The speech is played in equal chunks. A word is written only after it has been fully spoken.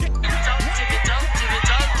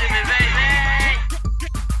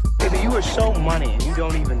so money and you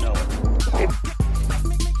don't even know it.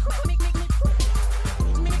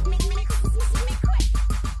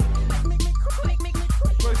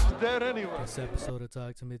 Dead anyway. This episode of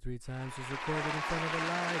Talk to Me 3 Times was recorded in front of a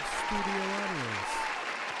live studio audience.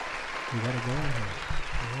 We gotta go here.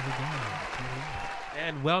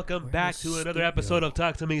 And welcome We're in back the to another studio. episode of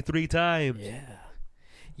Talk to Me 3 Times.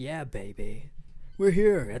 Yeah, baby. We're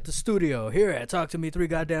here at the studio, here at Talk to Me 3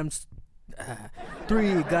 goddamn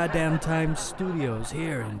Times Studios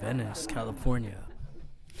here in Venice, California.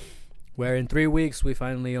 Where in 3 weeks we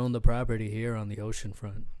finally own the property here on the ocean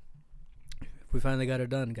front. We finally got it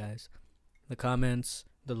done, guys. The comments,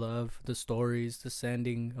 the love, the stories, the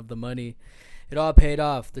sending of the money, it all paid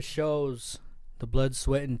off. The shows, the blood,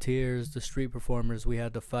 sweat, and tears, the street performers we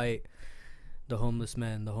had to fight, the homeless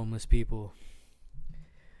men, the homeless people.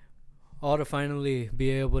 All to finally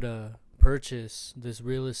be able to purchase this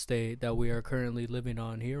real estate that we are currently living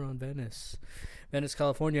on here on Venice,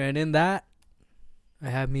 California. And in that, I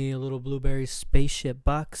have me a little blueberry spaceship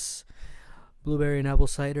box. Blueberry and apple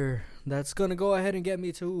cider that's gonna go ahead and get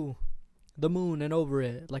me to the moon and over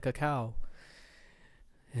it like a cow.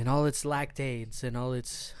 And all its lactates and all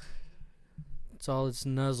its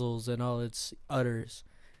nuzzles and all its udders.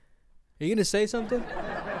 Are you gonna say something?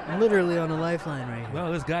 I'm literally on a lifeline right here.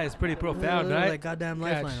 Well, this guy is pretty profound, right? Like goddamn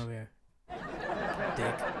lifeline over here.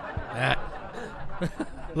 Dick.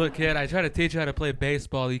 Look, kid, I try to teach you how to play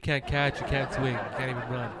baseball. You can't catch, you can't swing, you can't even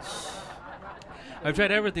run. I've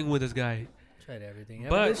tried everything with this guy. Tried everything.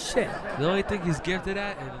 But shit. The only thing he's gifted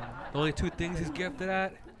at, and the only 2 things he's gifted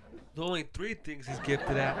at, the only 3 things he's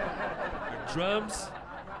gifted at are drums,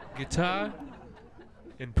 guitar,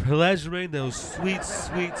 and pleasuring those sweet,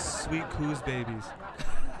 sweet, sweet coos babies.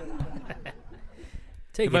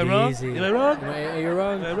 Take Am it I wrong? easy. Am I wrong? You're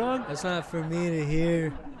wrong. Am I wrong? That's not for me to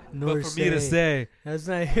hear nor But for say. me to say. That's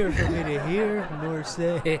not here for me to hear nor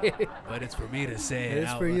say. But it's for me to say it.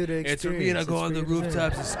 It's for you to experience. It's for me to go on the It's for you to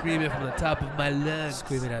rooftops and scream it from the top of my lungs.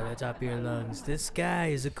 Scream it out the top of your lungs. This guy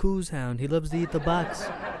is a coos hound. He loves to eat the box.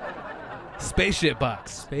 Spaceship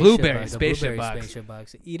box. Spaceship Blueberry box, a spaceship blueberry box. spaceship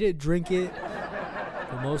box. Eat it, drink it,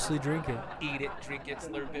 but mostly drink it. Eat it, drink it,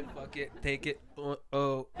 slurp it, fuck it, take it.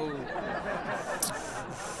 Oh.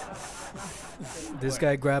 This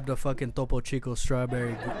guy grabbed a fucking Topo Chico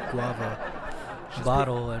strawberry guava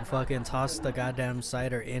bottle and fucking tossed the goddamn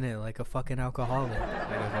cider in it like a fucking alcoholic. Like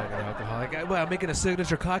a fucking alcoholic. Well, I'm making a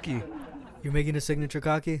signature cocky. You're making a signature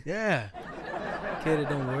cocky? Yeah. Kid, it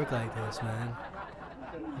don't work like this, man.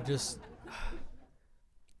 You just...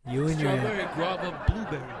 You and Strawberry, guava,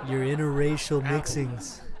 blueberry. your interracial Apple.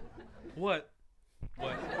 mixings. What?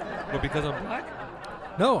 What, because I'm black?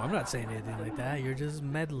 No, I'm not saying anything like that. You're just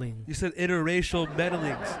meddling. You said interracial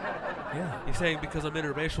meddlings. Yeah. You're saying because I'm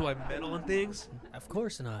interracial, I meddle in things? Of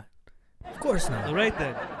course not. Of course All not. right,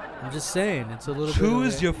 then. I'm just saying. It's a little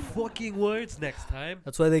Choose bit... your fucking words next time.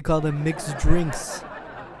 That's why they call them mixed drinks.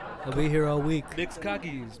 I'll be here all week. Mixed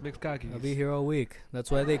cockies. I'll be here all week. That's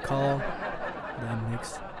why they call them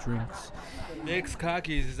mixed drinks. Mixed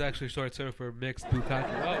cockies is actually short term for mixed bukkake.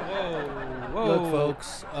 Whoa. Look,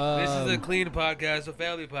 folks. This is a clean podcast, a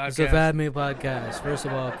family podcast. It's a family podcast. First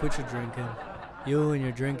of all, quit your drinking. You and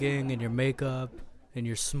your drinking and your makeup and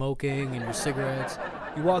your smoking and your cigarettes.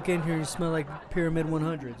 You walk in here, you smell like Pyramid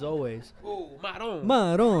 100s always. Oh, Maron.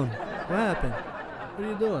 Maron, what happened? What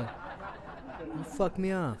are you doing? You fuck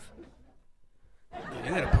me off. You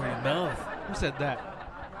gotta pour your mouth. Who said that?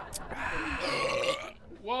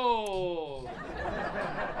 Whoa.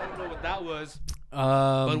 I don't know what that was.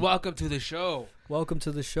 But welcome to the show. Welcome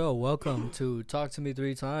to the show. Welcome to Talk to Me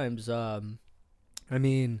 3 Times. I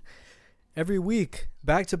mean, every week,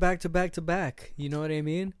 back to back to back to back. You know what I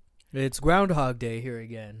mean? It's Groundhog Day here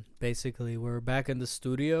again. Basically, we're back in the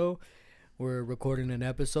studio. We're recording an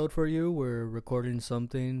episode for you. We're recording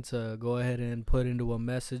something to go ahead and put into a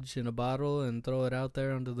message in a bottle and throw it out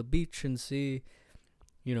there onto the beach and see,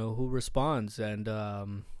 you know, who responds. And,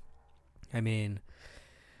 I mean,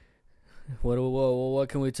 what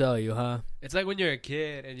can we tell you, huh? It's like when you're a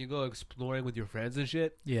kid and you go exploring with your friends and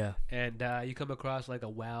shit. Yeah. And you come across like a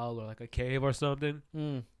well or like a cave or something.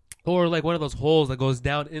 Or like one of those holes that goes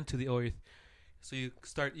down into the earth. So you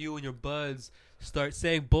and your buds start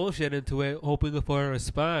saying bullshit into it, hoping for a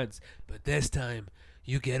response. But this time,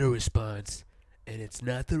 you get a response. And it's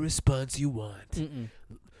not the response you want.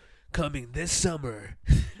 Coming this summer.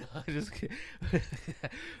 No, I'm just kidding.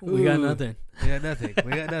 We got nothing. We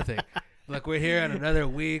got nothing. Look, we're here on another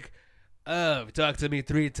week Talk to me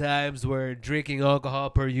 3 times. We're drinking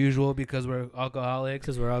alcohol per usual because we're alcoholics.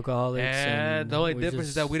 And the only difference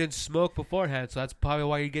is that we didn't smoke beforehand, so that's probably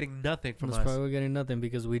why you're getting nothing from us. That's probably getting nothing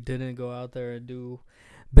because we didn't go out there and do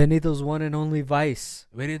Benito's one and only vice.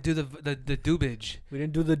 We didn't do the doobage. We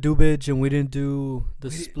didn't do the doobage, and we didn't do the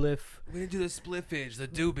spliff. We didn't do the spliffage, the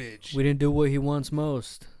doobage. We didn't do what he wants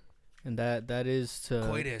most, and that is to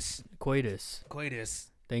coitus.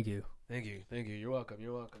 Thank you. You're welcome.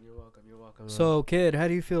 So, kid, how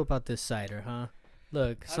do you feel about this cider, huh?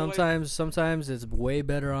 Look, sometimes it's way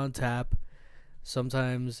better on tap.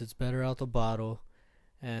 Sometimes it's better out the bottle.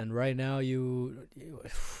 And right now you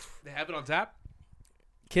they have it on tap?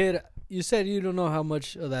 Kid, you said you don't know how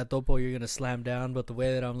much of that topo you're going to slam down, but the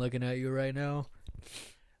way that I'm looking at you right now,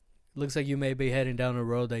 looks like you may be heading down a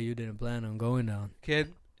road that you didn't plan on going down.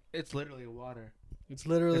 Kid, it's literally water. It's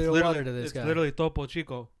literally water to this guy. It's literally Topo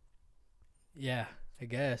Chico. Yeah, I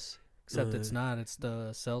guess. Except it's not. It's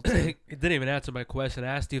the seltzer. It didn't even answer my question. I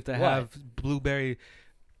asked you if they have blueberry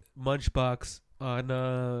munchbox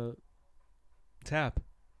on tap.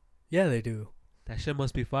 Yeah, they do. That shit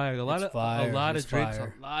must be fire. A lot of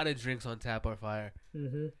drinks on tap are fire.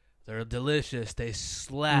 Mm-hmm. They're delicious. They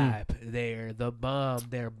slap. They're the bomb.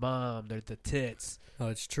 They're bomb. They're the tits. Oh,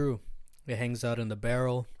 it's true. It hangs out in the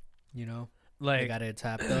barrel. You know, they got it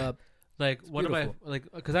tapped up. Like it's one beautiful. of my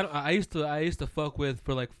because I used to fuck with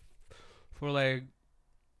for the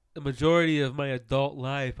majority of my adult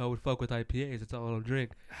life I would fuck with IPAs. That's all I would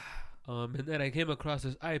drink. And then I came across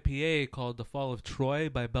this IPA called The Fall of Troy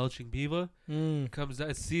by Belching Beaver. Comes out,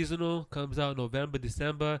 it's seasonal. Comes out November,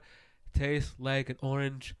 December. Tastes like an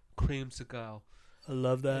orange creamsicle. I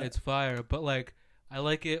love that. It's fire, but I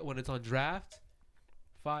like it when it's on draft.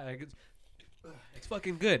 Fire. It's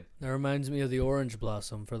fucking good. That reminds me of the orange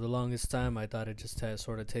blossom. For the longest time, I thought it just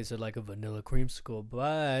sort of tasted like a vanilla creamsicle,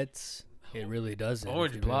 but it really doesn't.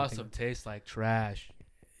 Orange blossom tastes like trash.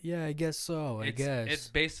 Yeah, I guess so. I guess it's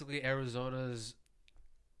basically Arizona's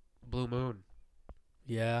Blue Moon.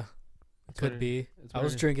 Yeah, it could be. I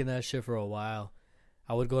was drinking that shit for a while.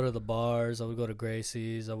 I would go to the bars. I would go to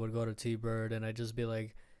Gracie's. I would go to T-Bird, and I'd just be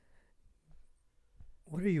like,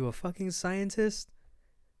 "What are you, a fucking scientist?"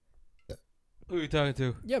 Who are you talking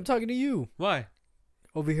to? Yeah, I'm talking to you. Why?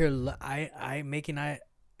 Over here, I making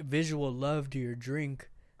visual love to your drink.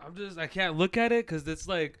 I can't look at it because it's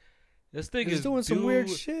like, this thing is doing some weird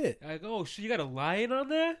shit. Like, oh shit, you got a lion on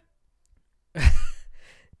there?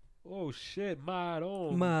 Oh shit,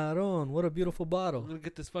 Maron. What a beautiful bottle. I'm gonna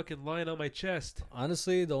get this fucking lion on my chest.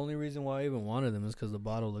 Honestly, the only reason why I even wanted them is because the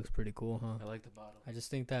bottle looks pretty cool, huh? I like the bottle. I just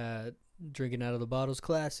think that drinking out of the bottle is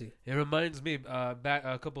classy. It reminds me back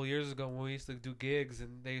a couple of years ago when we used to do gigs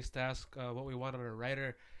and they used to ask what we wanted on a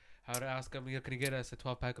writer. I would ask them, can you get us a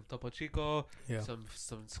 12-pack of Topo Chico, some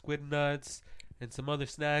squid nuts, and some other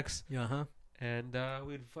snacks. Uh-huh. And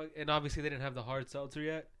and obviously they didn't have the hard seltzer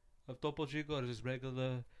yet of Topo Chico. It was just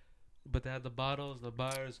regular, but they had the bottles. The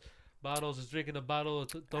bottles is drinking a bottle of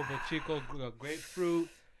Topo Chico, grapefruit,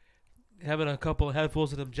 having a couple of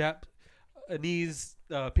handfuls of them Japanese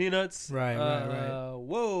peanuts. Right.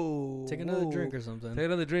 Whoa. Take another drink or something.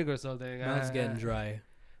 Mouth's getting dry.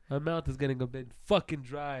 My mouth is getting a bit fucking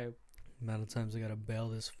dry. Amount of times I gotta bail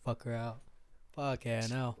this fucker out. Fuck yeah,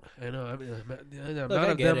 no. I know.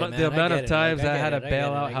 The amount of times I had to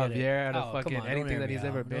bail out Javier out of fucking anything that he's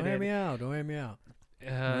ever been in. Don't hear me out.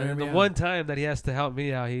 The one time that he has to help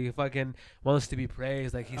me out, he fucking wants to be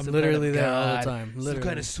praised. Like he's I'm literally there all the time. Some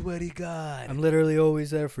kind of sweaty god. I'm literally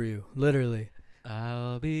always there for you. Literally.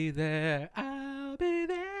 I'll be there.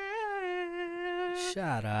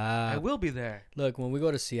 Shut up. I will be there. Look, when we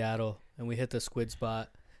go to Seattle and we hit the squid spot,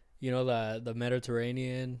 you know, the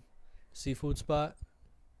Mediterranean seafood spot,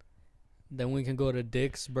 then we can go to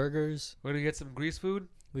Dick's Burgers. We're gonna get some grease food.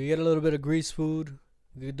 We get a little bit of grease food.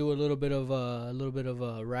 We could do a little bit of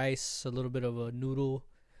rice, a little bit of a noodle.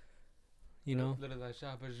 You know.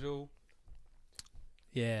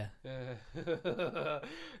 Yeah.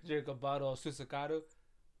 Drink a bottle of Susukadu.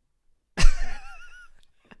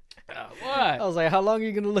 What? I was like, how long are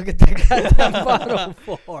you gonna look at that goddamn bottle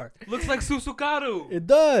for? Looks like Susukadu. It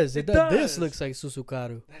does. It does. This looks like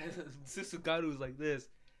Susukadu. Susukadu is like this.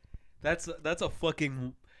 That's a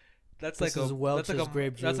fucking. That's this like is a Welch's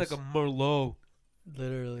grape juice. That's like a Merlot.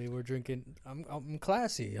 Literally, we're drinking. I'm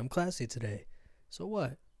classy. I'm classy today. So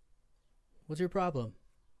what? What's your problem?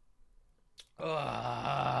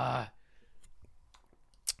 Oh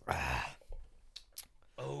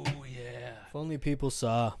yeah. If only people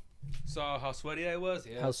saw how sweaty I was.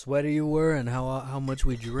 Yeah. How sweaty you were and how much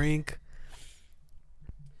we drink.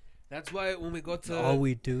 That's why when we go to all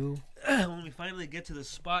we do. when we finally get to the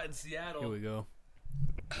spot in Seattle, Here we go.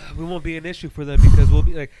 we won't be an issue for them because we'll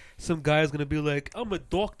be like, some guy's gonna be like, I'm a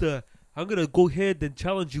doctor. I'm gonna go ahead and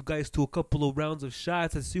challenge you guys to a couple of rounds of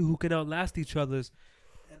shots and see who can outlast each other's.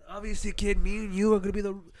 And obviously, kid, me and you are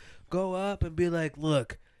gonna go up and be like,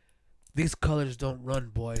 look, these colors don't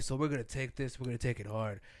run, boys. So we're gonna take this. We're gonna take it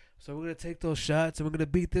hard. So we're gonna take those shots and we're gonna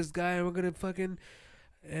beat this guy and we're gonna fucking.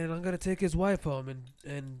 And I'm gonna take his wife home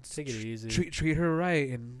and take it easy. Treat her right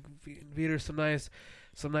and feed her some nice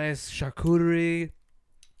charcuterie,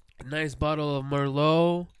 a nice bottle of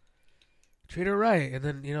Merlot. Treat her right, and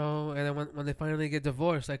then when they finally get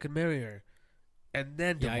divorced, I could marry her, and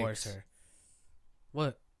then divorce her.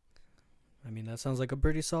 What? I mean, that sounds like a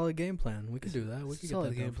pretty solid game plan. We could do that. We could get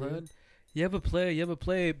that game plan. You ever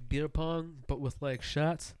play beer pong but with like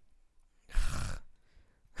shots?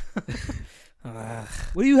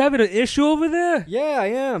 What are you having an issue over there? Yeah, I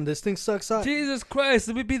am. This thing sucks. Jesus Christ!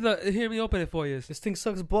 Let me open it for you. This thing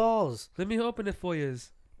sucks balls. Let me open it for you.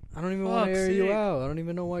 I don't even want to air you out. I don't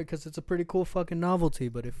even know why, because it's a pretty cool fucking novelty,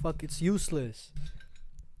 but it's useless.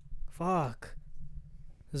 Fuck.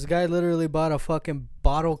 This guy literally bought a fucking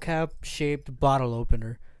bottle cap shaped bottle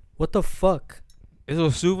opener. What the fuck? It's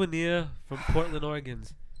a souvenir from Portland, Oregon.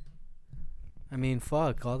 I mean,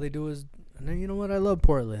 fuck. All they do is. You know what? I love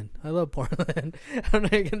Portland. I'm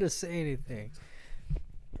not gonna say anything.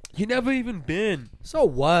 You never even been. So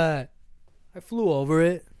what? I flew over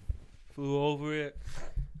it.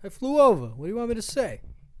 I flew over. What do you want me to say?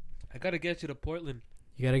 I gotta get you to Portland.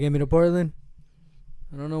 You gotta get me to Portland?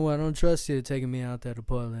 I don't know why. I don't trust you taking me out there to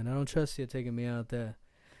Portland. I don't trust you taking me out there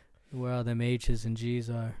where all them H's and G's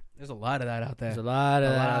are. There's a lot of that out there. There's a lot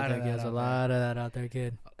of that out there, kid. There's a lot of that out there,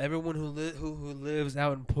 kid. Everyone who lives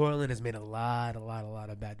out in Portland has made a lot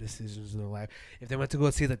of bad decisions in their life. If they went to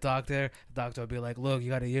go see the doctor would be like, look,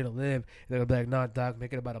 you got a year to live. They're going to be like, nah, doc,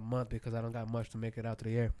 make it about a month because I don't got much to make it out to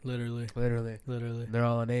the year. Literally. And they're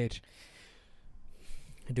all on age.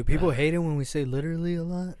 Do people hate it when we say literally a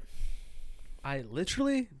lot? I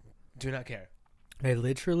literally do not care. I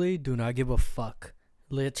literally do not give a fuck.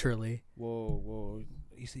 Literally. Whoa.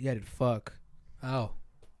 You said you added fuck. Oh.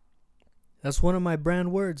 That's one of my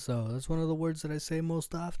brand words, though. That's one of the words that I say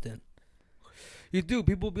most often. You do.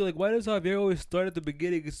 People be like, why does Javier always start at the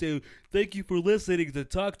beginning and say, thank you for listening to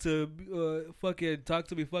talk to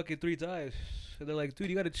me fucking 3 times? And they're like,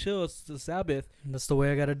 dude, you got to chill. It's the Sabbath. That's the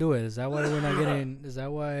way I got to do it. Is that why we're not getting... Is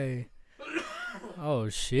that why... Oh,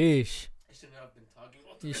 sheesh. I shouldn't have been talking.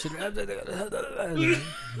 You should have...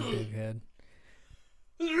 Big head.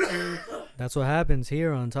 That's what happens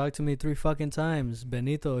here on Talk to Me 3 fucking times.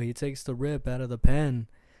 Benito, he takes the rip out of the pen.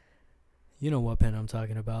 You know what pen I'm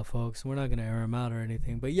talking about, folks. We're not going to air him out or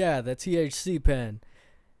anything. But yeah, the THC pen.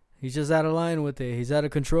 He's just out of line with it. He's out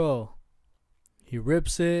of control. He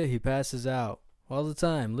rips it. He passes out. All the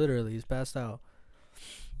time. Literally, he's passed out.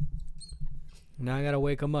 Now I got to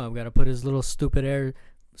wake him up. Got to put his little stupid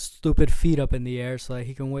feet up in the air so that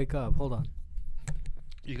he can wake up. Hold on.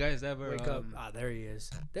 You guys ever wake up? There he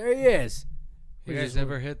is. There he is. You guys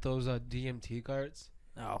ever hit those DMT cards?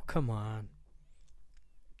 Oh, come on.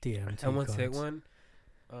 DMT. I once hit one,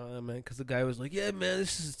 man, because the guy was like, "Yeah, man,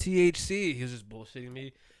 this is THC." He was just bullshitting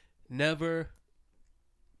me. Never,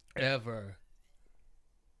 ever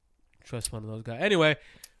trust one of those guys. Anyway,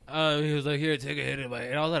 he was like, "Here, take a hit of my."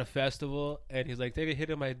 And I was at a festival, and he's like, "Take a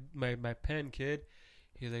hit of my pen, kid."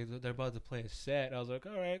 He's like, "They're about to play a set." I was like,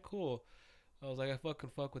 "All right, cool." I was like, I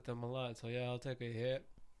fuck with them a lot, so yeah, I'll take a hit.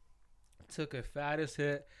 Took a fattest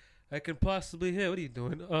hit I can possibly hit. What are you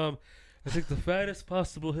doing? I took the fattest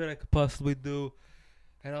possible hit I could possibly do,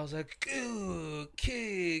 and I was like, goo,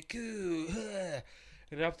 key, goo, huh.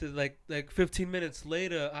 And after like 15 minutes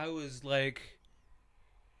later, I was like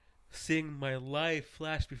seeing my life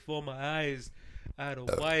flash before my eyes. I had a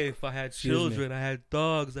wife, I had children, I had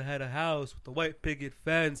dogs, I had a house with a white picket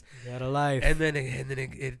fence. You had a life. And then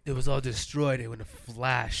it was all destroyed. It went a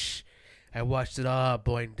flash. I watched it all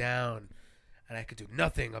burn down, and I could do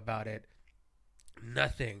nothing about it.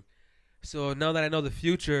 Nothing. So now that I know the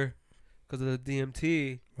future, because of the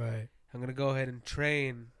DMT, right, I'm going to go ahead and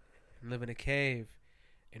train and live in a cave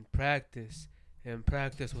and practice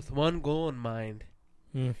with one goal in mind.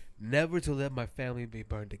 Never to let my family be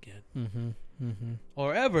burned again.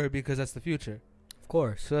 Or ever, because that's the future. Of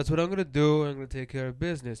course. So that's what I'm going to do. I'm going to take care of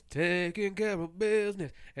business. Taking care of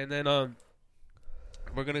business. And then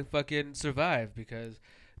we're going to fucking survive, because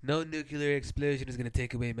no nuclear explosion is going to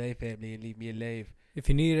take away my family and leave me alive. If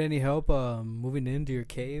you need any help moving into your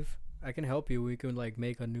cave, I can help you. We can like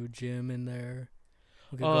make a new gym in there.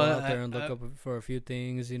 We can go out there and look up for a few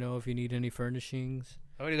things, if you need any furnishings.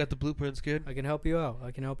 I already got the blueprints, kid. I can help you out.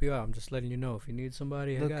 I'm just letting you know. If you need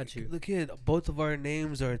somebody, I got you. Look, kid, both of our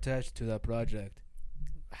names are attached to that project.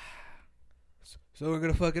 So we're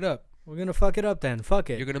going to fuck it up. We're going to fuck it up then.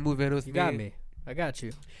 Fuck it. You're going to move in with me. You got me. I got you.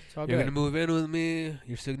 It's all You're good. going to move in with me.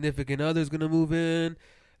 Your significant other's going to move in.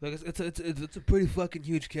 Look, it's a pretty fucking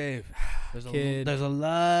huge cave. There's a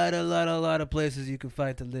lot of places you can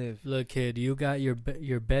find to live. Look, kid, you got your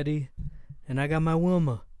Betty, and I got my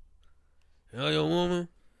Wilma. Oh, your woman?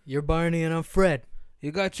 You're Barney, and I'm Fred.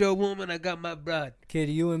 You got your woman, I got my bride. Kid,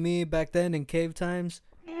 you and me back then in cave times.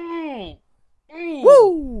 Ooh.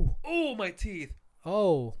 Woo! Oh, my teeth.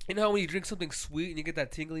 Oh. You know how when you drink something sweet and you get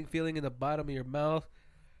that tingling feeling in the bottom of your mouth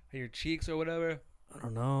and your cheeks or whatever? I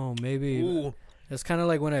don't know. Maybe. Ooh. It's kind of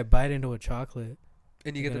like when I bite into a chocolate.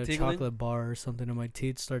 And you like get the a tingling? chocolate bar or something, and my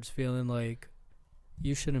teeth starts feeling like,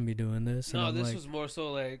 you shouldn't be doing this. No, and this like, was more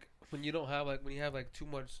so like when you don't have like when you have like too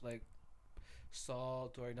much like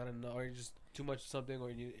salt or not enough or just too much something or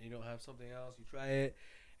you don't have something else. You try it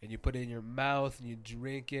and you put it in your mouth and you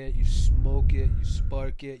drink it, you smoke it, you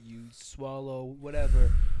spark it, you swallow whatever,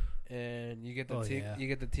 and you get the you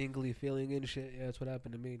get the tingly feeling and shit. Yeah, that's what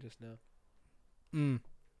happened to me just now.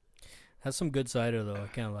 That's some good cider though. I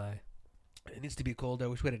can't lie. It needs to be colder. I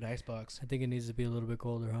wish we had an ice box. I think it needs to be a little bit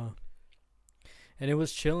colder, huh? And it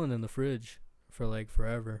was chilling in the fridge for like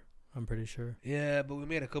forever. I'm pretty sure. Yeah, but we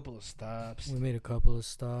made a couple of stops. We made a couple of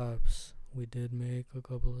stops. We did make a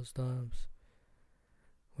couple of stops.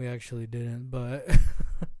 We actually didn't, but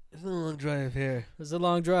it's a long drive here. It's a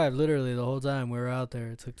long drive. Literally, the whole time we were out there,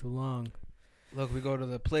 it took too long. Look, we go to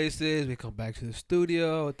the places. We come back to the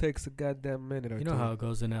studio. It takes a goddamn minute or two. You know how it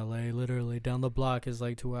goes in L.A. Literally, down the block is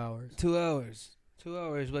like 2 hours. 2 hours. 2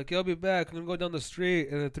 hours. Like, I'll be back. I'm going to go down the street.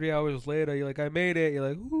 And then 3 hours later, you're like, I made it. You're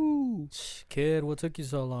like, woo. Kid, what took you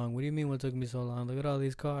so long? What do you mean what took me so long? Look at all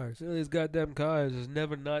these cars. Look at these goddamn cars. There's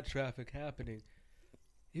never not traffic happening.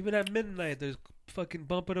 Even at midnight, there's fucking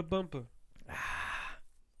bumper to bumper.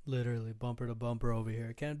 Literally, bumper to bumper over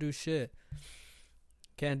here. Can't do shit.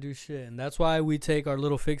 Can't do shit. And that's why we take our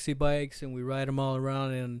little fixie bikes and we ride them all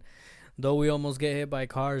around. And though we almost get hit by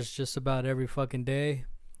cars just about every fucking day,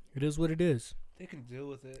 it is what it is. They can deal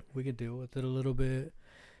with it. We can deal with it a little bit.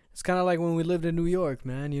 It's kind of like when we lived in New York,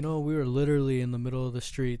 man. You know, we were literally in the middle of the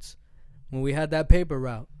streets when we had that paper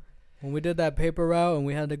route. When we did that paper route and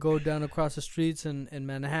we had to go down across the streets in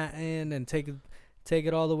Manhattan and take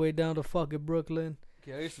it all the way down to fucking Brooklyn.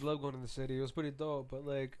 Yeah, I used to love going to the city. It was pretty dope, but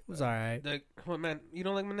like... It was alright. Like, come on, man. You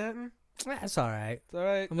don't like Manhattan? It's alright. It's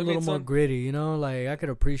alright. I'm a little more gritty, you know? Like, I could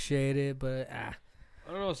appreciate it, but... I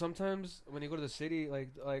don't know. Sometimes when you go to the city, like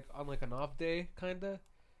on like an off day, kind of...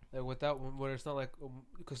 Like without... Where it's not like...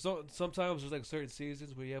 Because sometimes there's like certain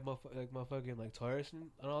seasons where you have motherfucking like tourists and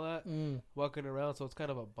all that walking around, so it's kind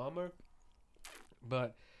of a bummer.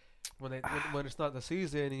 But... When it's not the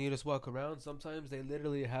season and you just walk around, sometimes they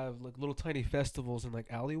literally have like little tiny festivals in like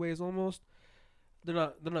alleyways almost. They're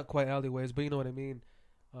not quite alleyways, but you know what I mean.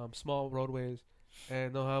 Small roadways,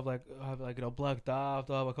 and they'll have blocked off.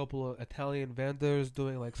 They'll have a couple of Italian vendors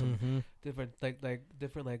doing like some different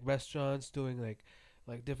different restaurants doing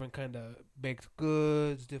like different kind of baked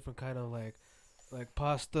goods, different kind of like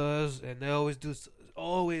pastas, and they always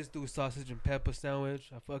do sausage and pepper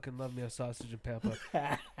sandwich. I fucking love me a sausage and pepper.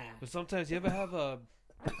 But sometimes you ever have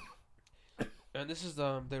and this is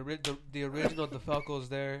the original DeFalco's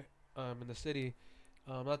there in the city,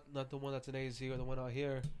 not the one that's in AZ or the one out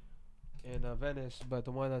here in Venice, but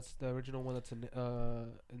the one that's the original one that's in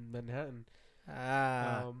Manhattan.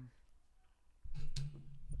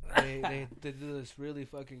 They do this really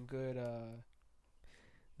fucking good.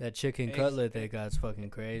 That chicken cutlet they got is fucking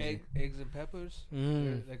crazy. Eggs and peppers,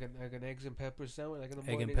 like an eggs and pepper sandwich, like in the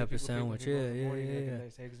morning. Egg and pepper sandwich, yeah.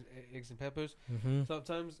 Nice eggs and peppers.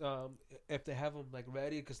 Sometimes, if they have them like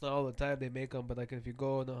ready, because not all the time they make them, but like if you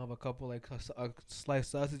go and they'll have a couple like sliced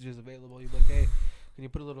sausages available, you're like, hey, can you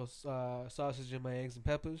put a little sausage in my eggs and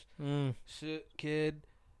peppers? Shit, kid.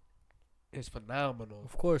 It's phenomenal.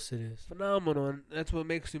 Of course it is. Phenomenal, and that's what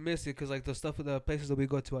makes you miss it, because like the places that we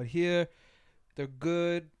go to out here, they're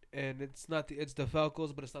good, and it's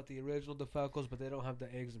DeFalco's, but it's not the original DeFalco's, but they don't have the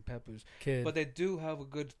eggs and peppers. Kid. But they do have a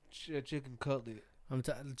good chicken cutlet.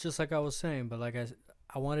 Just like I was saying, but like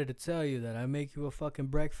I wanted to tell you that I make you a fucking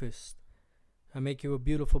breakfast. I make you a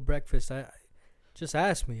beautiful breakfast. Just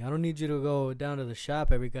ask me. I don't need you to go down to the shop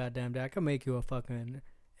every goddamn day. I can make you a fucking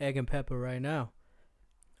egg and pepper right now.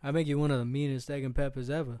 I make you one of the meanest egg and peppers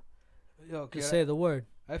ever. Yo, kid, just say the word.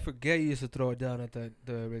 I forget you used to throw it down at the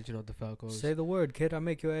original DeFalco's. Say the word, kid. I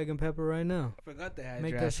make you egg and pepper right now. I forgot they had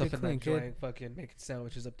make your that ass shit up clean, in that kid. joint, fucking making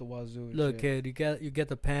sandwiches up the wazoo. And look, shit. kid, you get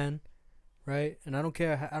the pan. right? And I don't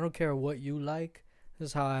care what you like. This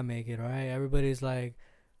is how I make it, all right? Everybody's like,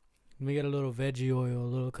 let me get a little veggie oil, a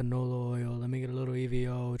little canola oil. Let me get a little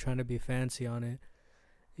EVO, trying to be fancy on it.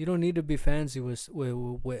 You don't need to be fancy with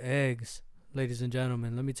eggs, ladies and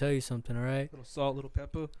gentlemen. Let me tell you something, all right? Little salt, little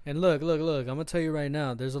pepper. And look. I'm going to tell you right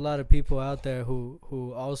now, there's a lot of people out there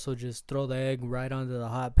who also just throw the egg right onto the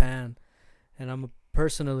hot pan. And I'm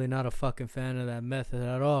personally not a fucking fan of that method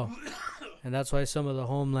at all. And that's why some of the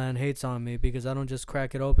homeland hates on me, because I don't just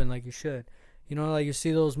crack it open like you should. You know, like you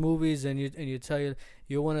see those movies and you tell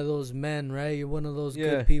you're one of those men, right? You're one of those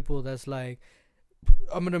good people that's like,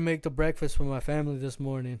 I'm going to make the breakfast for my family this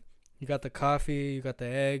morning. You got the coffee, you got the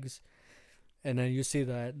eggs, and then you see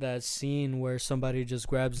that scene where somebody just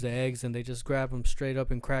grabs the eggs and they just grab them straight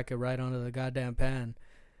up and crack it right onto the goddamn pan.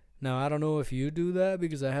 Now, I don't know if you do that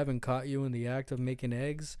because I haven't caught you in the act of making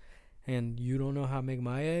eggs and you don't know how to make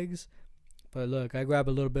my eggs. But look, I grab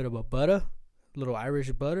a little bit of a butter, a little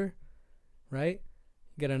Irish butter, right?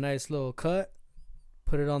 Get a nice little cut,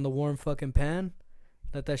 put it on the warm fucking pan,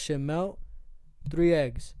 let that shit melt. 3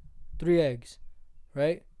 eggs,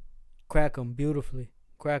 right? Crack them beautifully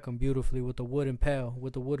with the wooden pail,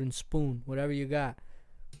 with the wooden spoon, whatever you got,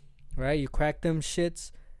 right? You crack them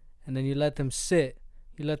shits, and then you let them sit.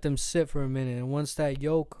 You let them sit for a minute, and once that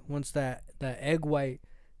egg white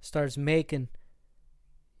starts making,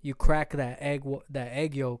 you crack that egg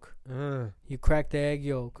yolk. You crack the egg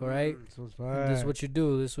yolk, all right? This is what you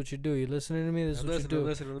do. You listening to me? This is what you do.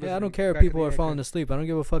 Listening. I don't care if people are falling asleep. I don't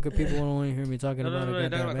give a fuck if people don't want to hear me talking about a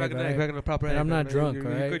goddamn egg, right? And I'm not drunk,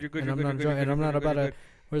 all right? And I'm not drunk, and I'm not about to.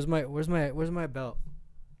 Where's my belt?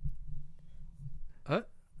 Huh?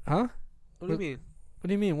 Huh? What do you mean? What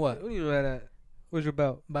do you mean? What? What do you mean by that? Where's your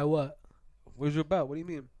belt? By what? Where's your belt? What do you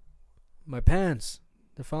mean? My pants.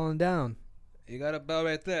 They're falling down. You got a belt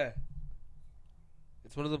right there.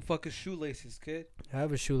 It's one of them fucking shoelaces, kid. I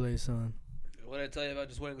have a shoelace on. What did I tell you about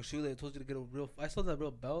just wearing a shoelace? I told you to get a real. I saw that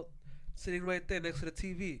real belt sitting right there next to the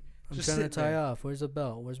TV. I'm just trying to tie off. Where's the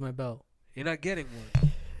belt? Where's my belt? You're not getting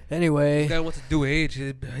one. Anyway, this guy wants to do age.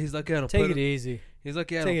 He's lucky I don't take it easy. He's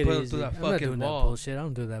lucky I don't put him through that I'm not fucking doing wall. that bullshit. I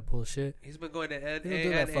don't do that bullshit. He's been going to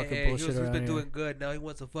NAA. He's been doing good. Now he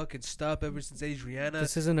wants to fucking stop ever since Adriana.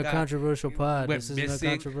 This isn't a controversial pod. This isn't a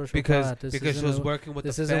controversial pod. Because she was working with the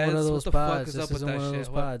feds. This isn't one of those pods. This isn't one of those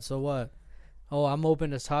pods. So what? Oh, I'm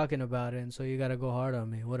open to talking about it, and so you gotta go hard on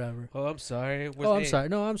me. Whatever. Oh, I'm sorry. I'm sorry.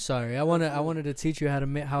 No, I'm sorry. I wanted to teach you how to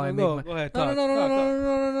make I make my. Go ahead.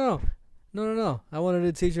 No. I wanted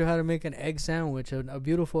to teach you how to make an egg sandwich, a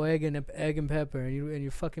beautiful egg and pepper, and you're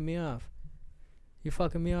fucking me off. You're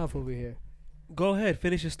fucking me off over here. Go ahead,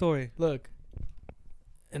 finish your story. Look,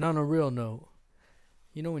 and on a real note,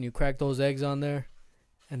 you know when you crack those eggs on there,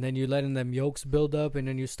 and then you're letting them yolks build up, and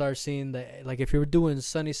then you start seeing like if you're doing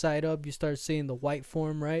sunny side up, you start seeing the white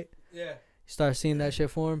form, right? Yeah. You start seeing that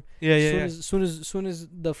shit form. Yeah. As soon as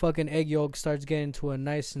the fucking egg yolk starts getting to a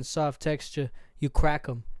nice and soft texture, you crack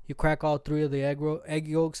them. You crack all 3 of the egg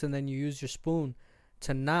yolks, and then you use your spoon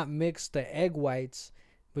to not mix the egg whites,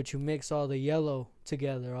 but you mix all the yellow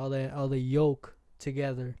together, all the yolk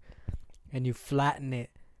together, and you flatten it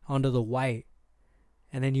onto the white.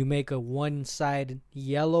 And then you make a one side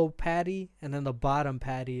yellow patty, and then the bottom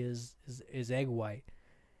patty is egg white.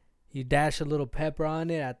 You dash a little pepper on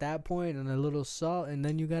it at that point, and a little salt, and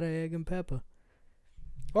then you got an egg and pepper.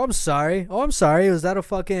 Oh, I'm sorry. Was that a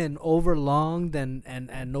fucking overlonged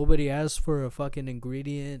and nobody asked for a fucking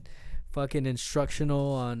ingredient, fucking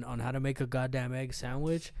instructional on how to make a goddamn egg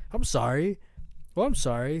sandwich? I'm sorry. Oh, I'm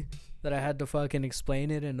sorry that I had to fucking explain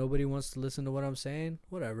it and nobody wants to listen to what I'm saying.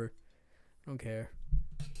 Whatever. I don't care.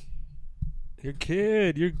 You're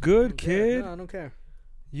kid. You're good, kid. No, I don't care.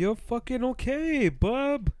 You're fucking okay,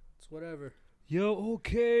 bub. It's whatever. Yo,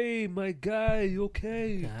 okay, my guy, you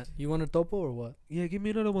okay? You want a topo or what? Yeah, give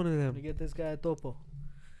me another one of them. Let me get this guy a topo.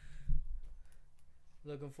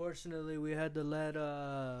 Look, unfortunately, we had to let,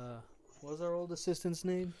 what was our old assistant's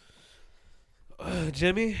name?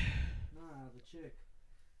 Jimmy? Nah, the chick.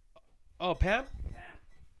 Oh, Pam?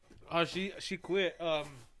 Oh, she quit. So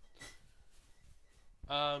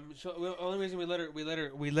the only reason we let her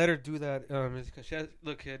do that is because she had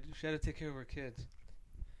to take care of her kids.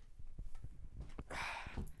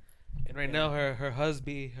 And right now her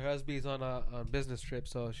husby's on a business trip,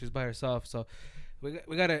 so she's by herself. So we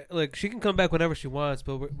gotta she can come back whenever she wants,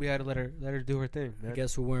 but we had to let her do her thing. Man. I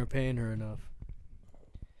guess we weren't paying her enough.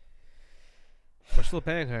 We're still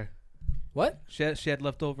paying her. What? She had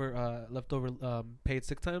leftover paid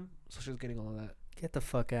sick time, so she was getting all of that. Get the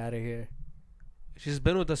fuck out of here. She's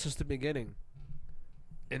been with us since the beginning,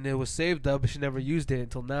 and it was saved up, but she never used it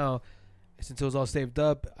until now. Since it was all saved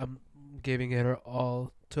up, I'm giving it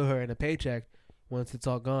all to her in a paycheck. Once it's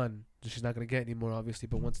all gone, she's not gonna get any more, obviously.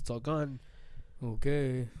 But once it's all gone,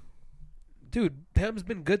 Okay. dude, Pam's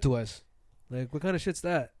been good to us. Like, what kind of shit's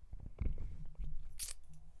that?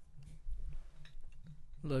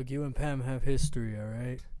 Look, you and Pam have history, all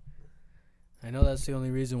right? I know that's the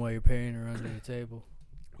only reason why you're paying her under the table.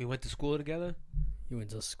 We went to school together. You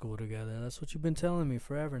went to school together. That's what you've been telling me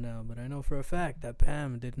forever now. But I know for a fact that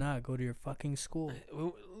Pam did not go to your fucking school.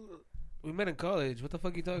 We met in college. What the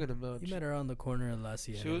fuck are you talking about? You met her on the corner of La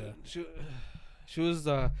Cienega. She was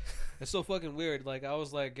it's so fucking weird. Like, I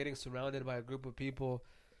was like getting surrounded by a group of people,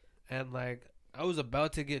 and like I was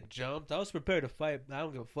about to get jumped. I was prepared to fight. I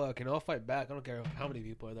don't give a fuck, and I'll fight back. I don't care how many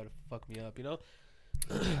people are there to fuck me up, you know.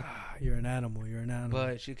 You're an animal. You're an animal.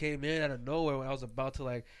 But she came in out of nowhere when I was about to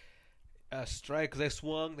like strike, because they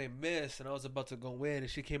swung, they missed, and I was about to go in, and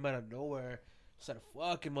she came out of nowhere, started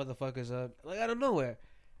fucking motherfuckers up, like out of nowhere.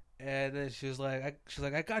 And then she was like,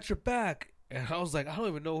 I got your back. And I was like, I don't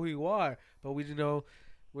even know who you are, but we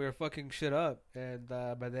were fucking shit up. And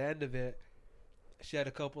by the end of it, she had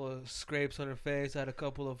a couple of scrapes on her face, had a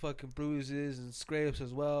couple of fucking bruises and scrapes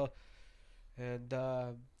as well. And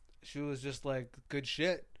she was just like, good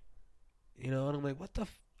shit, you know. And I'm like, what the?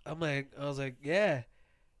 I was like, yeah.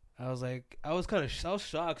 I was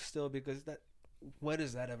shocked still, because when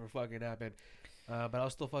does that ever fucking happen? But I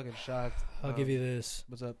was still fucking shocked. I'll give you this.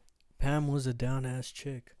 What's up? Pam was a down-ass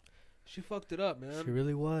chick. She fucked it up, man. She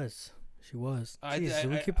really was. She was. I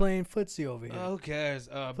we keep playing footsie over here. Who cares?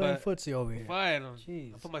 Playing but footsie over here. fine.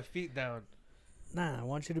 Jeez. I'll put my feet down. Nah, I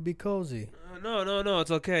want you to be cozy. No. It's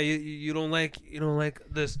okay. You don't like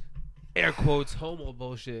this air quotes homo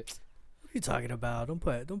bullshit. What are you talking about? Don't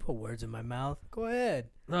put words in my mouth. Go ahead.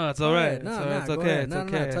 No, it's all right. No, it's go okay. ahead. It's No,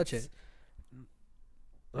 okay. touch it.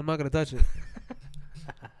 I'm not gonna touch it.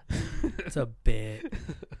 It's a bit.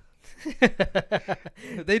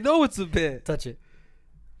 They know it's a bit. Touch it.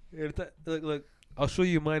 Look. I'll show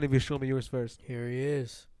you mine if you show me yours first. Here he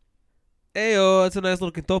is. Ayo, that's a nice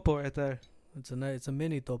little quintopo right there. It's a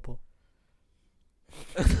mini topo.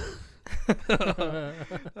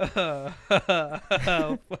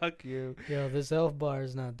 Oh, fuck you. Yo, this elf bar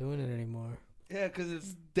is not doing it anymore. Yeah, because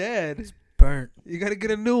it's dead. It's burnt. You gotta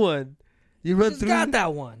get a new one. You run Just through. got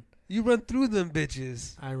that one. You run through them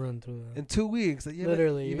bitches I run through them. in 2 weeks.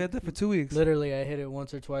 Literally. You've had that for 2 weeks. Literally, I hit it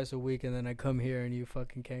once or twice a week, and then I come here, and you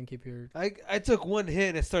fucking can't keep your... I took one hit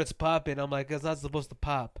and it starts popping. I'm like, it's not supposed to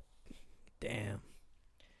pop. Damn.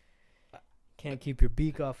 Can't keep your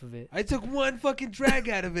beak off of it. I took one fucking drag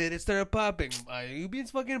out of it. It started popping. You been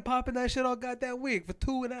fucking popping that shit all goddamn week for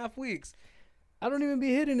 2.5 weeks. I don't even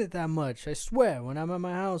be hitting it that much. I swear. When I'm at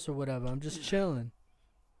my house or whatever, I'm just chilling.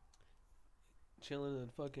 Chilling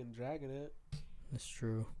and fucking dragging it. That's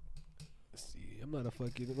true. See, I'm not a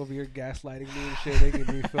fucking over here gaslighting me and shit, making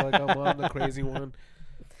me feel like I'm the crazy one.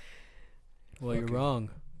 Well, you're wrong.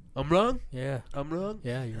 I'm wrong? Yeah. I'm wrong?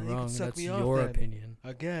 Yeah, you're You can wrong. suck That's me off your then. opinion.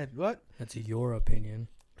 Again, what? That's your opinion.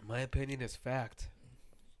 My opinion is fact.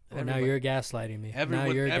 Oh, now you're gaslighting me.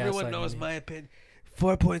 Everyone knows my opinion.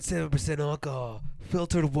 4.7% alcohol,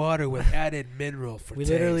 filtered water with added mineral for We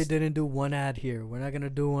taste. literally didn't do one ad here. We're not gonna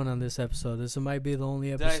do one on this episode. This might be the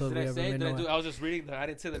only episode we ever made. I was just reading. I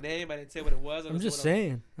didn't say the name. I didn't say what it was. I'm just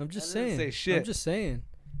saying. I didn't say shit. I'm just saying.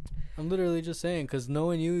 I'm literally just saying, because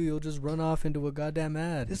knowing you'll just run off into a goddamn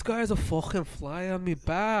ad. This guy's a fucking fly on me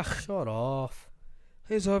back. Shut off.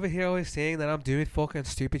 He's over here always saying that I'm doing fucking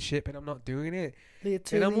stupid shit, but I'm not doing it.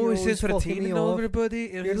 Literally And I'm always entertaining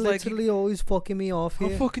everybody. And You're he's like, literally always fucking me off here.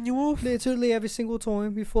 I'm fucking you off. Literally every single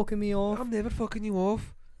time you're fucking me off. I'm never fucking you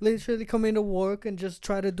off. Literally come into work and just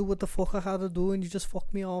try to do what the fuck I have to do, and you just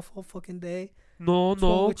fuck me off all fucking day. No, What's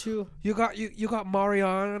wrong no. with you? You got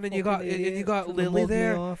Marianne and you got Fucking Lily mug me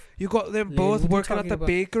there. off. You got them Lily, both what are you working at talking the about?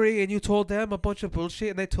 bakery, and you told them a bunch of bullshit,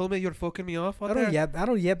 and they told me you're fucking me off. I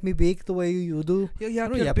don't yap me beak the way you do. You I yap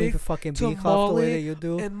don't your yap me beak fucking to beak off the way Molly that you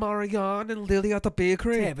do. and Marianne and Lily at the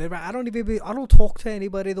bakery. Yeah, but I don't talk to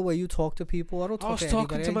anybody the way you talk to people. I don't I talk was to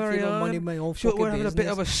talking anybody. to I give them money Marianne. my own She fucking were having a bit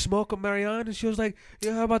of a business. smoke with Marianne, and she was like,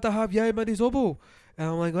 "Yeah, how about to have yeah, man, he's oboe." And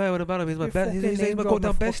I'm like, "Wait, what about him? He's my You best. fucking He's name my drop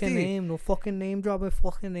goddamn my fucking bestie." name. No fucking name drop my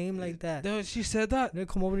fucking name like that. No, she said that. Then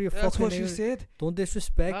come over to your That's fucking what name. she said. Don't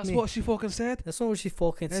disrespect That's me. what she fucking said. That's not what she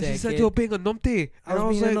fucking And said. she said kid. you're being a numpty. I was And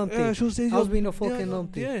being a like, numpty. yeah, she was saying I was you're- being a fucking yeah,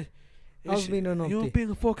 numpty. Yeah. I was being a numpty. You're being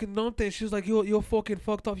a fucking numpty. She was like, you're fucking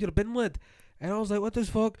fucked off your bin lid. And I was like, what the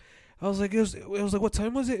fuck? I was like, it was like, what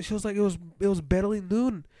time was it? She was like, it was barely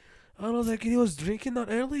noon. And I was like, he was drinking that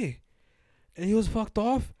early, and he was fucked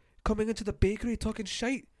off, coming into the bakery talking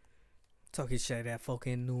shite. Talking shit at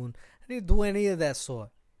fucking noon. I didn't do any of that sort.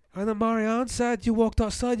 And then Marianne said you walked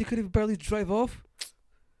outside, you could even barely drive off.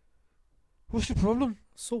 What's your problem?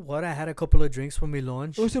 So what? I had a couple of drinks for me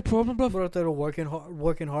lunch. What's your problem, bro? Bro, they're working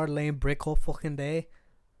hard, laying brick all fucking day.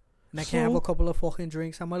 And I can't have a couple of fucking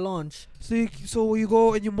drinks at my lunch. So you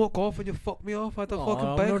go and you muck off and you fuck me off at the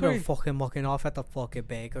fucking bakery? I'm not fucking mucking off at the fucking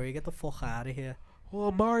bakery. Get the fuck out of here. Oh,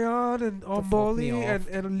 Marianne and Molly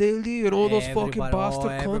and Lily and all those fucking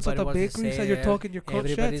bastard cunts at the bakery said you're talking your cunt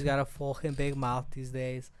shit. Everybody's got a fucking big mouth these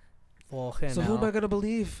days. Fucking So who am I gonna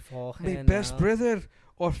believe? Fucking My best brother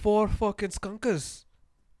or 4 fucking skunkers?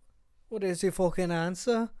 What is your fucking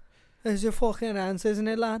answer? Is your fucking answer, isn't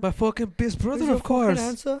it, lad? My fucking best brother, is your of course. Fucking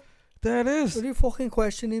answer? There it is. Are you fucking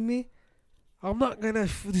questioning me? I'm not gonna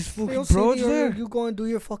these fucking broads there. You go and do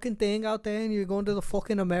your fucking thing out there, and you're going to the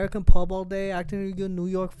fucking American pub all day, acting with your New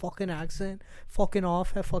York fucking accent, fucking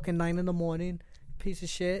off at fucking 9 a.m. Piece of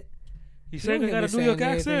shit. You saying I got a New York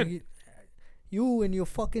accent? You and your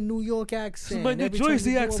fucking New York accent. This is my New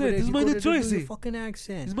Jersey accent. This is my New Jersey fucking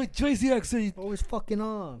accent. This is my Jersey accent. Always fucking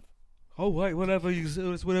off. Oh right, whatever he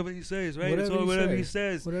says, right? It's all whatever he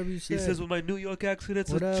says. Whatever he says. He says with my New York accent,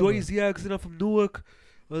 it's Whatever. a Jersey accent. I'm from Newark.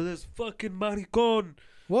 This fucking maricon.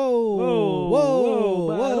 Whoa.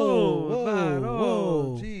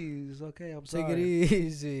 Jeez, okay, I'm sorry. Take it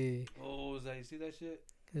easy. Oh, is that, you see that shit?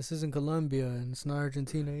 This isn't Colombia, and it's not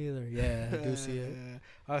Argentina either. Yeah, I do see it.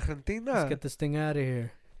 Argentina. Let's get this thing out of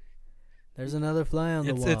here. There's another fly on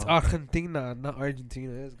the wall. It's Argentina, not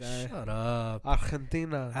Argentina. This guy. Shut up.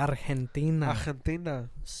 Argentina.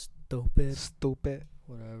 Stupid.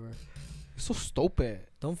 Whatever. You're so stupid.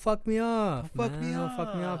 Don't fuck me off. Don't fuck me Don't off.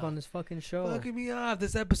 fuck me off on this fucking show. Fucking me off.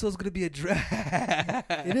 This episode's gonna be a drag.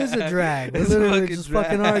 It is a drag. We're It's a literally fucking just drag.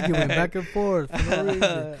 fucking arguing back and forth for no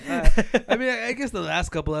reason. I mean, I guess the last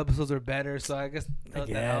couple episodes are better, so I guess that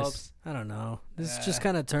helps. I don't know. This just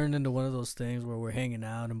kind of turned into one of those things where we're hanging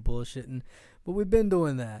out and bullshitting, but we've been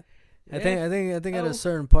doing that. Yeah. I think at a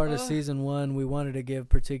certain part of season 1, we wanted to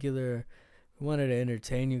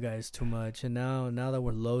entertain you guys too much, and now that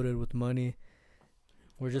we're loaded with money,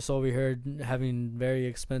 we're just over here having very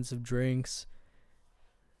expensive drinks.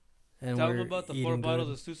 And Tell we're them about the eating 4 good.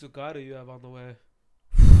 bottles of Susukaru you have on the way.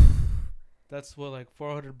 That's what, like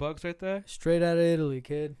 $400 right there? Straight out of Italy,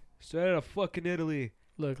 kid. Straight out of fucking Italy.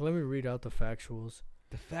 Look, let me read out the factuals.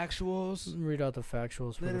 The factuals. Let me read out the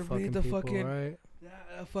factuals for Let the him fucking read the people, fucking- alright?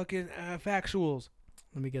 Fucking factuals.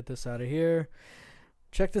 Let me get this out of here.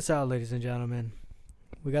 Check this out, ladies and gentlemen.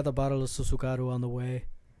 We got the bottle of Susukaru on the way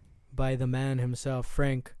by the man himself,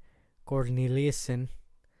 Frank Corneliusen.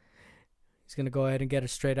 He's going to go ahead and get it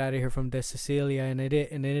straight out of here from De Sicilia in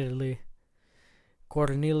Italy.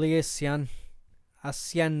 Corneliusen,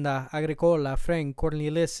 Hacienda Agricola, Frank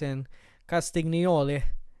Corneliusen, Castiglione,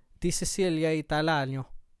 Di Sicilia, Italiano.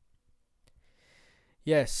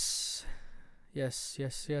 Yes. Here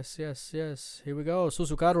we go.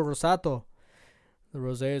 Susukaru Rosato. The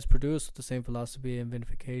rosé is produced with the same philosophy and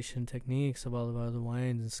vinification techniques of all of our other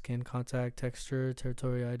wines: and skin contact, texture,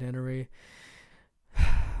 territorial identity,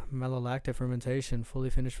 malolactic fermentation, fully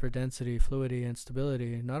finished for density, fluidity, and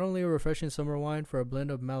stability. Not only a refreshing summer wine for a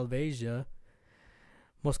blend of Malvasia,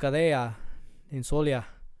 Moscadella, Insolia,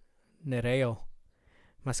 Nereo,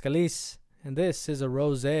 Mascalis, and this is a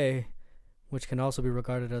rosé, which can also be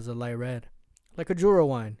regarded as a light red, like a Jura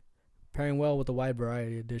wine, pairing well with a wide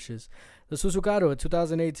variety of dishes. The Susukaru,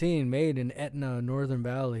 2018, made in Etna, Northern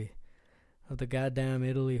Valley of the goddamn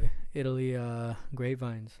Italy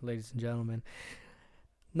grapevines, ladies and gentlemen.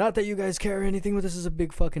 Not that you guys care or anything, but this is a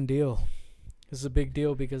big fucking deal. This is a big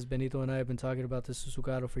deal because Benito and I have been talking about this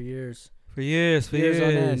Susukaru for years. Years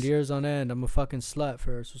on end. I'm a fucking slut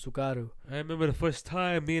for Susukaru. I remember the first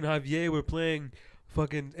time me and Javier were playing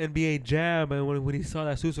fucking NBA Jam, and when he saw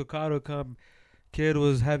that Susukaru come, kid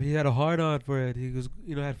he had a hard on for it. He was,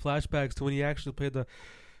 had flashbacks to when he actually played the,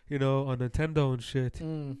 on Nintendo and shit.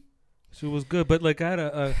 So it was good, but like I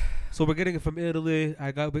had so we're getting it from Italy.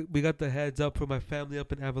 We got the heads up from my family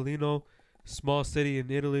up in Avellino, small city in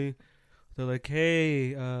Italy. They're like,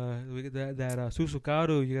 hey, we get that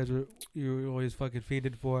Susukaru you're always fucking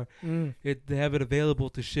fiending for. They have it available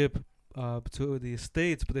to ship to the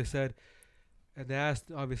States, but they said, and they asked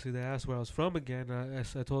where I was from again. I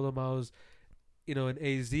told them I was, in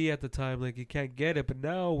AZ at the time, like you can't get it, but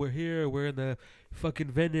now we're here, we're in the fucking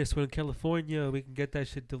Venice, we're in California, we can get that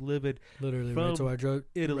shit delivered literally from right to our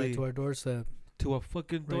Italy, right to our doorstep, to our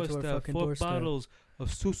fucking doorstep. 4 bottles of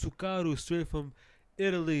Susukaru straight from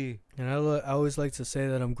Italy. And I always like to say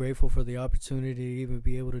that I'm grateful for the opportunity to even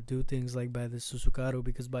be able to do things like buy this Susukaru,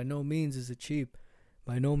 because by no means is it cheap.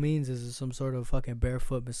 By no means is it some sort of fucking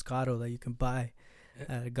barefoot Moscato that you can buy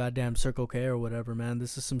at a goddamn Circle K or whatever, man.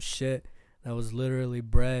 This is some shit that was literally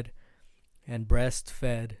bred and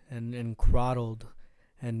breastfed and coddled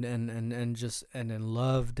and just and then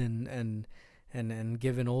loved and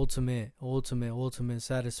given ultimate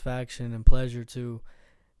satisfaction and pleasure to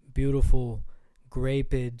beautiful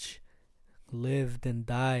grapage, lived and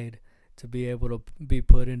died to be able to be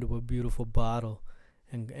put into a beautiful bottle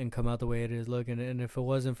and come out the way it is looking. And if it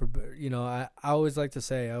wasn't for, I always like to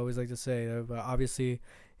say, obviously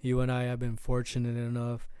you and I have been fortunate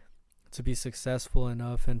enough to be successful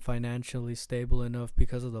enough and financially stable enough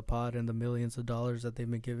because of the pod and the millions of dollars that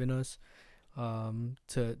they've been giving us,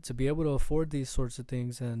 to be able to afford these sorts of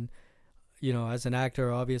things. And as an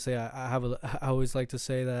actor, obviously I always like to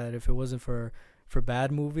say that if it wasn't for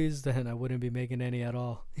bad movies, then I wouldn't be making any at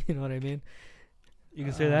all. You know what I mean? You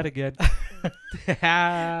can say that again.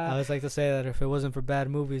 I always like to say that if it wasn't for bad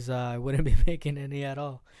movies, I wouldn't be making any at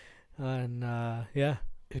all. And yeah.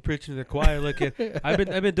 You're preaching to the choir. Look, I've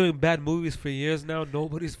been doing bad movies for years now.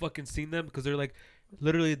 Nobody's fucking seen them because they're like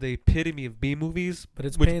literally the epitome of B movies. But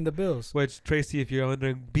it's paying the bills. Which, Tracy, if you're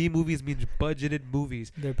wondering, B movies means budgeted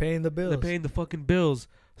movies. They're paying the bills. They're paying the fucking bills.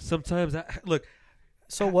 Sometimes, look.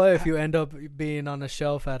 So what if you end up being on a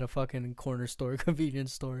shelf at a fucking corner store,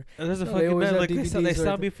 convenience store? And there's a fucking man, like they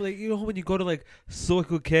saw me for like, when you go to like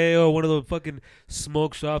Circle K or one of the fucking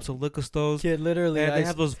smoke shops or liquor stores. Kid, literally, and they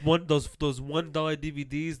have those $1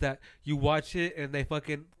 DVDs that you watch it and they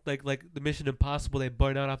fucking like the Mission Impossible, they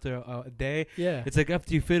burn out after a day. Yeah, it's like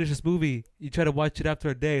after you finish this movie, you try to watch it after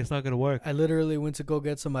a day, it's not gonna work. I literally went to go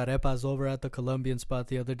get some arepas over at the Colombian spot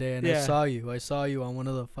the other day, and I saw you on one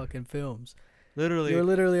of the fucking films. Literally, you're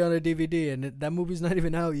literally on a DVD, and that movie's not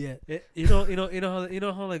even out yet. You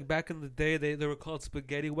know how like back in the day they were called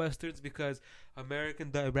spaghetti westerns because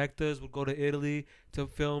American directors would go to Italy to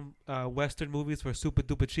film western movies for super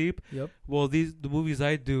duper cheap. Yep. Well, the movies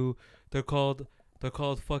I do, they're called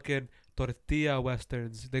fucking tortilla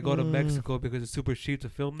westerns. They go to Mexico because it's super cheap to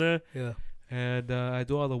film there. Yeah. And I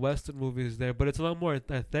do all the western movies there, but it's a lot more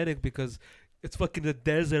authentic because it's fucking the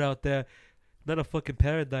desert out there, not a fucking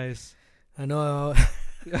paradise. I know.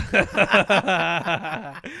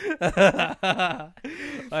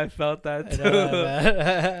 I felt that too.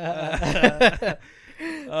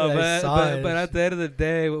 But at the end of the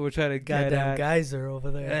day, what we're trying to get goddamn geyser over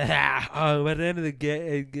there. At the end of the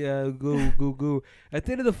day, go. At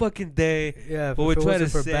the end of the fucking day, yeah. What we're trying to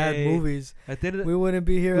for say, bad movies, at the end of we wouldn't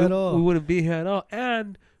be here at all. We wouldn't be here at all,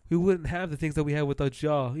 and we wouldn't have the things that we have without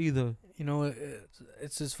y'all either. You know,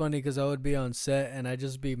 it's just funny because I would be on set and I'd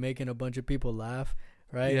just be making a bunch of people laugh,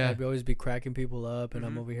 right? Yeah. I'd always be cracking people up, and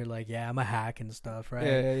I'm over here like, yeah, I'm a hack and stuff, right?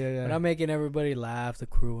 Yeah. But I'm making everybody laugh, the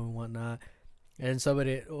crew and whatnot. And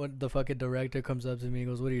the fucking director comes up to me and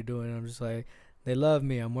goes, "What are you doing?" And I'm just like, "They love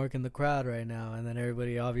me. I'm working the crowd right now." And then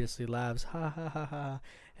everybody obviously laughs, ha ha ha ha.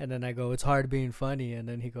 And then I go, "It's hard being funny." And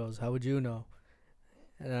then he goes, "How would you know?"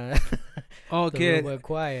 And okay, went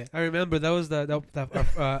quiet. I remember that was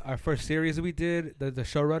our first series that we did. The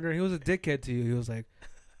showrunner, he was a dickhead to you.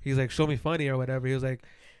 He's like, "Show me funny" or whatever. He's like,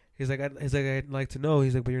 I'd like to know.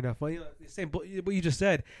 He's like, "But you're not funny." Same, what you just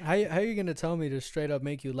said. How are you gonna tell me to straight up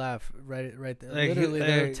make you laugh? Right there. Like, literally,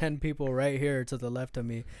 there are 10 people right here to the left of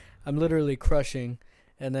me. I'm literally crushing,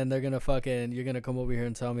 and then you're gonna come over here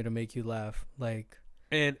and tell me to make you laugh. Like,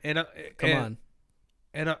 come on.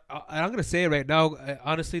 And I'm gonna say it right now.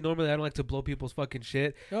 Honestly, normally I don't like to blow people's fucking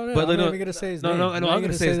shit. No, but I'm not even gonna say his name. No, I'm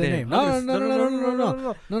gonna say his name. No. You don't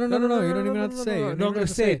even have to say it. No, I'm gonna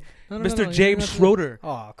say it. Mr. James Schroeder.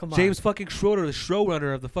 Oh, come on. James fucking Schroeder, the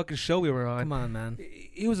showrunner of the fucking show we were on. Come on, man.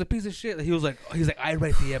 He was a piece of shit. He's like, I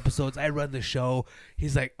write the episodes, I run the show.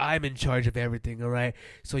 He's like, I'm in charge of everything. All right.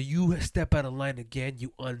 So you step out of line again,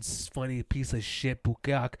 you unfunny piece of shit,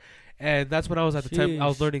 bukak. And that's when I was at the time. I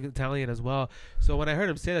was learning Italian as well. So when I heard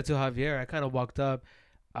him say that to Javier, I kind of walked up.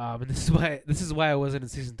 And this is why I wasn't in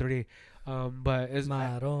season 3. But it's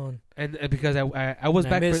and because I was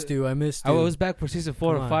back. I missed you. I was back for season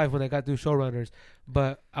 4 and 5 when I got new showrunners.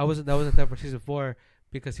 But I wasn't there for season 4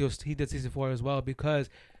 because he did season 4 as well. Because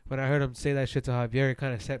when I heard him say that shit to Javier, it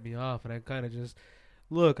kind of set me off, and I kind of just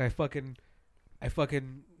I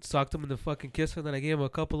fucking socked him in the fucking kiss, and then I gave him a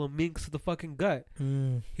couple of minks to the fucking gut.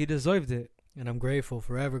 He deserved it. And I'm grateful,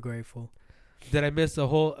 forever grateful. Did I miss a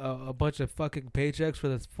bunch of fucking paychecks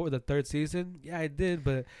for the 3rd season? Yeah, I did,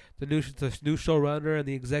 but the new showrunner and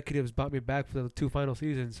the executives brought me back for the 2 final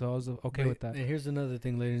seasons, so I was okay with that. And here's another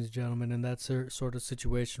thing, ladies and gentlemen, in that sort of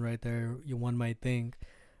situation right there, one might think,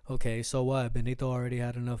 okay, so what? Benito already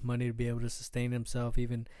had enough money to be able to sustain himself,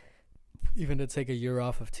 even to take a year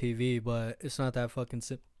off of TV, but it's not that fucking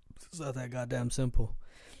it's not that goddamn simple.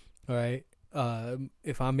 All right,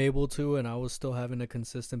 if I'm able to and I was still having a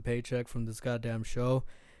consistent paycheck from this goddamn show,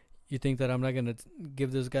 you think that I'm not going to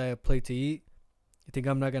give this guy a plate to eat? You think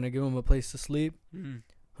I'm not going to give him a place to sleep?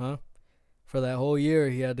 Huh? For that whole year,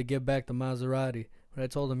 he had to give back the Maserati. But I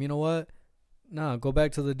told him, you know what? Nah, go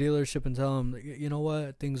back to the dealership and tell him, you know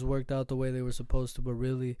what? Things worked out the way they were supposed to, but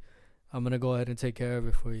really, I'm going to go ahead and take care of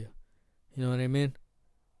it for you. You know what I mean?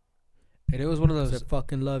 And it was one of those. I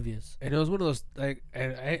fucking love yous. And it was one of those, like,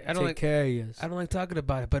 and I don't take like. care of yous. I don't like talking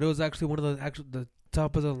about it, but it was actually one of those, the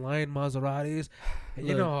top of the line Maseratis. And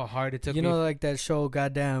you Look, know how hard it took you me. know, like that show,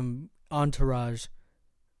 goddamn Entourage,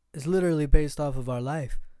 is literally based off of our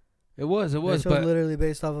life. It was, That show's but literally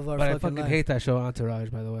based off of our I fucking fucking life. hate that show, Entourage,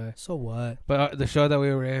 by the way. So what? But the show that we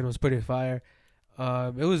were in was pretty fire.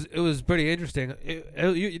 It was pretty interesting.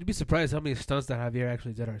 You'd be surprised how many stunts that Javier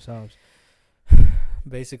actually did ourselves.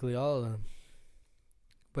 Basically all of them.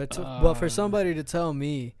 But for somebody to tell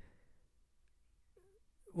me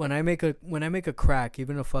when I make a crack,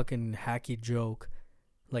 even a fucking hacky joke,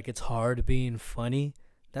 like it's hard being funny,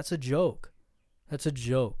 that's a joke. That's a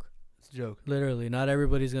joke. It's a joke. Literally, not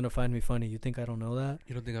everybody's gonna find me funny. You think I don't know that?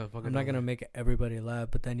 You don't think I'm not gonna make everybody laugh,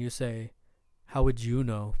 but then you say, how would you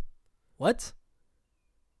know? What?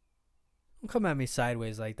 Don't come at me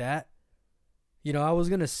sideways like that. You know, I was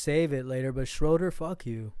gonna save it later, but Schroeder, fuck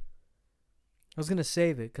you. I was gonna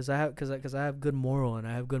save it because I have good moral and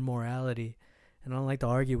I have good morality, and I don't like to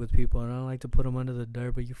argue with people and I don't like to put them under the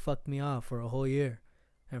dirt. But you fucked me off for a whole year,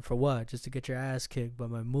 and for what? Just to get your ass kicked by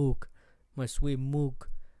my mook, my sweet mook,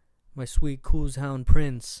 my sweet coos hound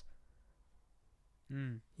prince.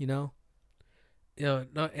 You know? Yeah,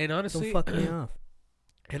 no, and honestly, Don't fuck me off.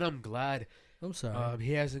 And I'm glad. I'm sorry.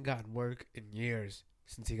 He hasn't gotten work in years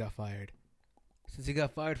since he got fired. Since he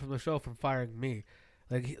got fired from the show from firing me,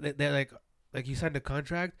 they're like you signed a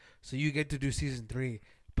contract, so you get to do season 3,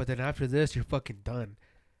 but then after this, you're fucking done.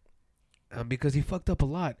 Because he fucked up a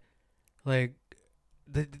lot. Like,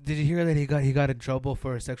 did you hear that he got in trouble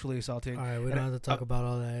for sexually assaulting? All right, we don't have to talk about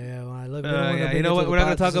all that. Yeah, well, look, you know what? We're not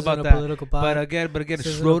gonna talk about that. But again,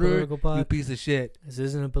 Schroeder, you piece of shit. This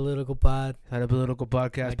isn't a political pod. It's not a political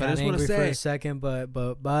podcast. But I just want to say for a second,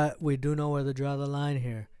 but we do know where to draw the line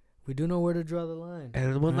here. We do know where to draw the line.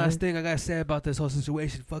 And one last thing I gotta say about this whole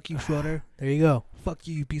situation. Fuck you, Schroeder. There you go. Fuck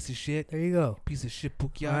you, you piece of shit. There you go. Piece of shit,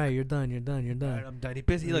 Pukyak. All right, you're done. All right, I'm done. He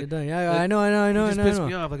pissed. You're done. Yeah, I know. He just pissed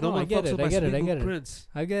me off. Like, no one fucks with my sweet prince.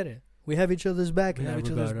 I get it. We have each other's back in that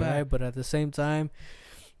regard, back. right? But at the same time,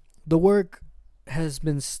 the work has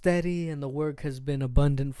been steady and the work has been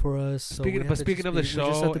abundant for us. So speaking of the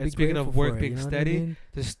show and speaking of work being steady,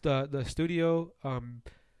 the studio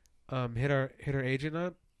hit our agent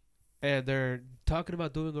up, and they're talking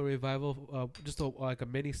about doing a revival, just like a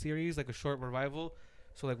mini series, like a short revival,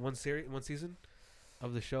 so like one season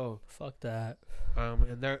of the show. Fuck that.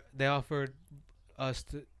 And they offered us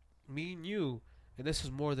me and you. And this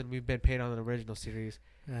is more than we've been paid on an original series.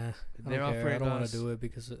 I they're don't care. I offering don't want us. to do it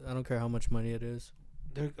because I don't care how much money it is.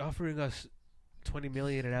 They're offering us $20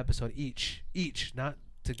 million an episode each, not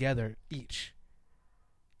together. Each.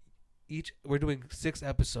 We're doing 6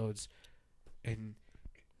 episodes, and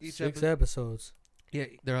each 6 episodes. Yeah,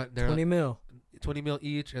 they're 20 mil. 20 mil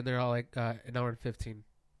each, and they're all like an hour and 15.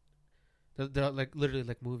 They're like literally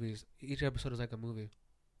like movies. Each episode is like a movie.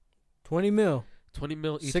 20 mil. 20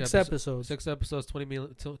 mil each. 6 episodes. 6 episodes. 20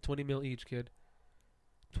 mil each, kid.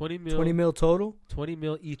 20 mil. 20 mil total. 20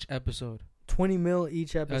 mil each episode. 20 mil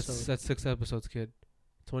each episode. That's 6 episodes, kid.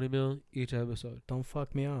 20 mil each episode. Don't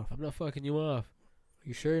fuck me off. I'm not fucking you off.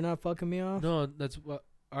 You sure you're not fucking me off? No, that's what.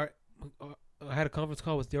 I had a conference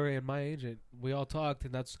call with Duri and my agent. We all talked,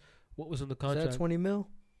 and that's what was in the contract. Is that 20 mil?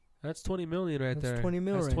 That's 20 million right there. That's 20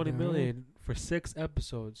 mil. That's right 20 there, million right? for 6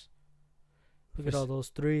 episodes. Look at all those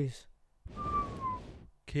threes.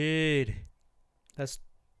 Kid. That's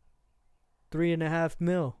 3.5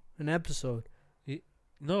 mil an episode.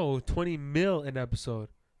 No, 20 mil an episode.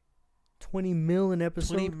 20 mil an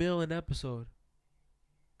episode? 20 mil an episode.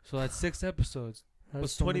 So that's 6 episodes.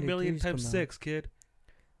 That's so 20 many million threes times come 6, kid.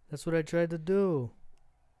 That's what I tried to do.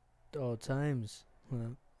 Oh, times.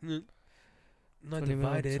 Not 20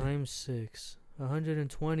 divided. mil times 6.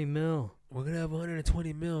 120 mil. We're going to have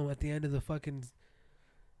 120 mil at the end of the fucking...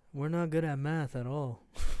 We're not good at math at all.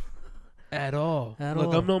 At all. At Look,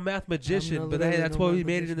 all. I'm no math magician, but hey, that's why we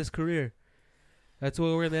made it in this career. That's why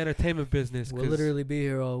we're in the entertainment business. We'll literally be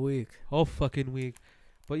here all week. All fucking week.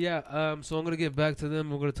 But yeah, so I'm going to get back to them.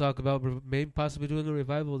 We're going to talk about maybe possibly doing a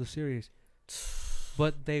revival of the series.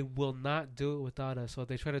 But they will not do it without us. So if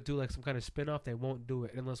they try to do like some kind of spin-off, they won't do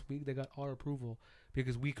it unless they got our approval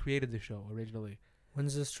because we created the show originally. When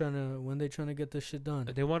they trying to get this shit done?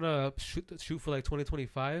 They want to shoot for like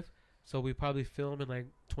 2025, so we probably film in like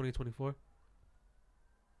 2024,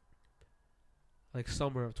 like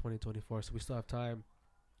summer of 2024. So we still have time.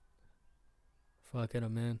 Fuck it,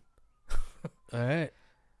 I'm in. All right.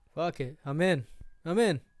 Fuck it, I'm in.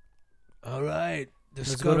 All right.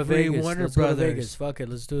 Let's go to Vegas. Warner Let's Brothers. go to Vegas. Fuck it,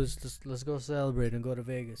 let's do this. Let's go celebrate and go to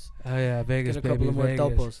Vegas. Oh yeah, Vegas, Get a baby. couple of more Vegas.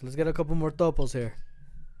 topos. Let's get a couple more topos here.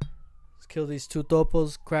 Let's kill these 2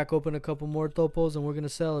 topos, crack open a couple more topos, and we're gonna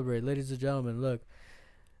celebrate. Ladies and gentlemen, look.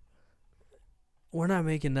 We're not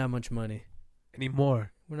making that much money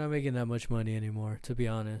Anymore. We're not making that much money anymore, to be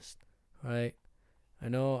honest. Right? I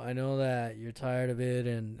know that you're tired of it,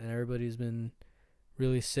 and everybody's been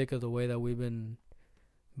really sick of the way that we've been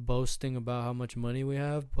boasting about how much money we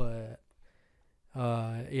have, but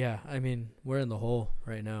yeah, I mean, we're in the hole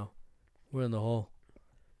right now. We're in the hole.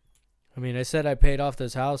 I mean, I said I paid off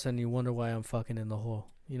this house, and you wonder why I'm fucking in the hole.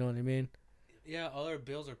 You know what I mean? Yeah, all our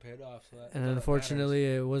bills are paid off. So And unfortunately,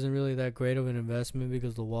 it wasn't really that great of an investment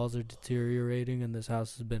because the walls are deteriorating, and this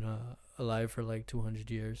house has been alive for like 200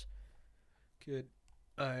 years. Good.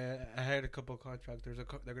 I had a couple of contractors. They're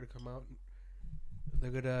gonna come out.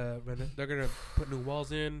 They're gonna put new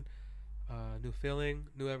walls in, new filling,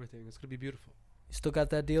 new everything. It's gonna be beautiful. You still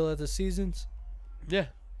got that deal at the Seasons? Yeah.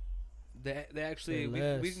 They actually Say we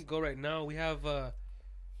less. can go right now. We have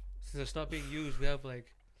since it's not being used, we have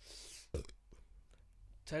like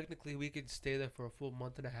technically we could stay there for a full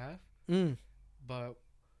month and a half, but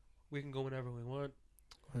we can go whenever we want.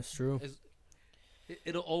 That's true.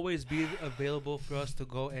 It'll always be available for us to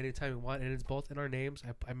go anytime we want, and it's both in our names.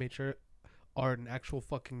 I made sure our actual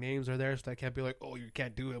fucking names are there, so I can't be like, oh, you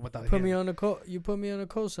can't do it without. You put me on a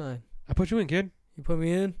cosign. I put you in, kid. You put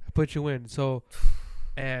me in. I put you in. So,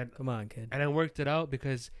 and Come on, kid. and I worked it out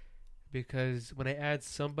because when I add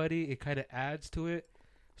somebody, it kind of adds to it.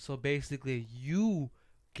 So basically, you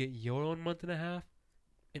get your own month and a half,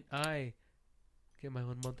 and I get my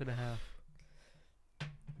own month and a half.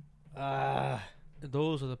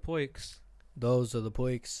 Those are the poiks. Those are the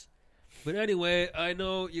poiks. But anyway, I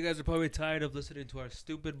know you guys are probably tired of listening to our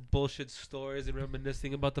stupid bullshit stories and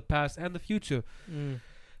reminiscing about the past and the future.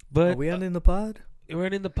 But Are we ending the pod? we're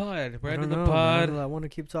ending the pod. We're I ending don't the know, pod. man. I want to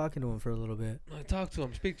keep talking to him for a little bit. Talk to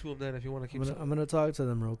him. Speak to him then if you want to keep. I'm gonna talk to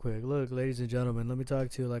them real quick. Look, ladies and gentlemen, let me talk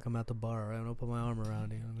to you like I'm at the bar. Right? I'm gonna put my arm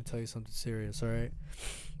around you. I'm gonna tell you something serious. All right?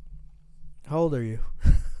 How old are you?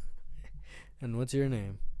 And what's your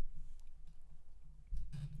name?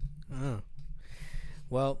 Oh.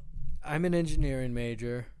 Well, I'm an engineering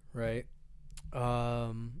major, right?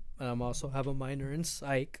 And I'm also have a minor in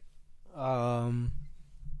psych. I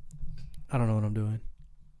don't know what I'm doing.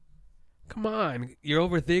 Come on, you're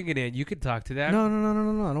overthinking it. You could talk to that. No. I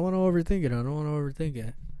don't want to overthink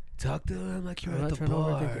it. Talk to him like you're I'm at not the trying to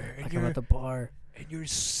bar. overthink it. And Like you're I'm at the bar. and you're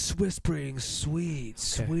whispering sweet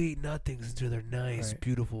nothings into their nice, Alright.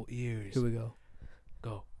 beautiful ears. Here we go.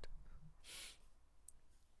 Go.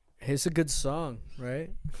 Hey, it's a good song, right?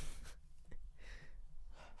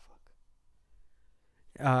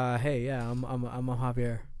 Hey, yeah, I'm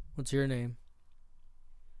Javier. What's your name?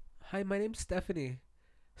 Hi, my name's Stephanie.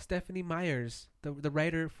 Stephanie Myers, the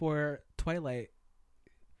writer for Twilight.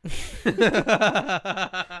 Fucking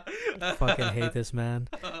hate this man.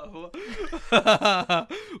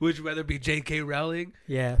 Would you rather be J.K. Rowling?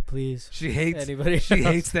 Yeah, please. She hates Anybody? She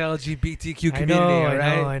else? hates the LGBTQ I community. know, all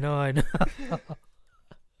right? I know.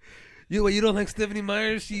 You don't like Stephanie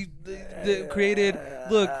Myers? She created.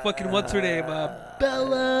 Look, fucking what's her name?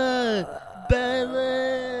 Bella.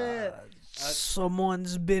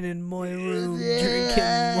 Someone's been in my room drinking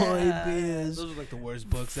my beers Those are like the worst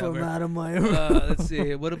books from ever. out of my room. Let's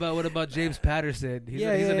see. What about James Patterson? He's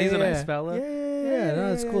a nice fella. Yeah, no,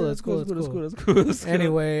 that's cool. That's cool. That's cool.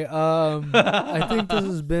 Anyway, I think this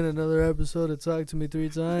has been another episode of Talk to Me 3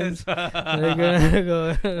 Times. They're gonna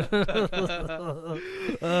go.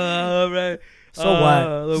 All right. So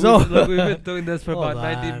what? Look, we've been doing this for about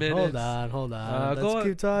 90 minutes. Hold on. Go Let's on.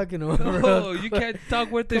 keep talking. No, you can't talk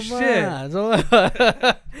worth the Come shit. on. So,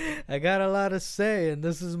 I got a lot to say, and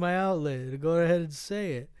this is my outlet. Go ahead and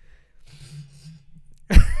say it.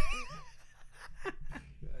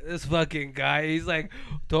 This fucking guy, he's like,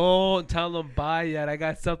 don't tell him bye yet. I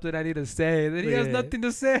got something I need to say. Then he has Yeah. nothing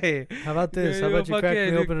to say. How about this? Yeah, How about you crack me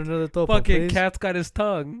fucking- open another topo, Fucking please? cat's got his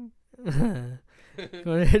tongue.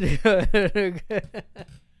 Go ahead.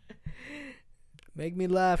 Make me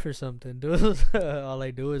laugh or something. All I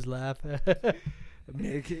do is laugh.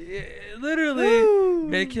 Literally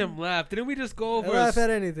make him laugh. Didn't we just go over? I laugh at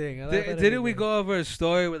anything. Didn't we go over a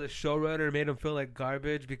story where the showrunner made him feel like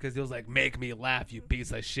garbage because he was like, "Make me laugh, you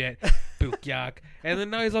piece of shit, bookyak." And then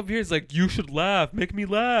now he's up here. He's like, "You should laugh. Make me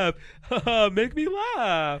laugh. Make me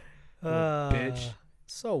laugh." Bitch.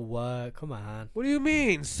 So what? Come on. What do you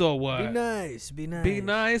mean? So what? Be nice. Be nice. Be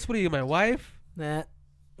nice. What are you, my wife? Nah.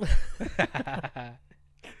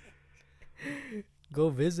 Go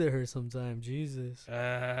visit her sometime. Jesus.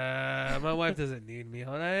 My wife doesn't need me.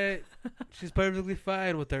 All right. She's perfectly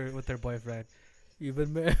fine with her boyfriend. You've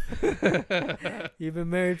been married. You've been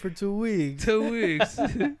married for 2 weeks. 2 weeks.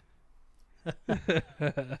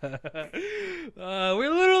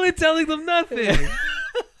 We're literally telling them nothing.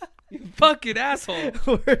 You fucking asshole.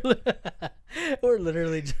 We're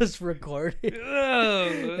literally just recording.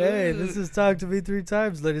 Hey, this is Talk to Me 3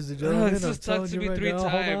 times, ladies and gentlemen. This is Talk to Me 3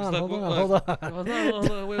 times. Hold on. Hold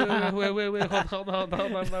on. Wait. Hold on.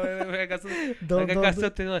 I got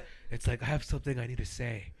something. It's like I have something I need to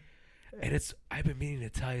say. And I've been meaning to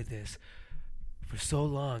tell you this for so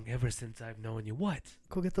long, ever since I've known you. What?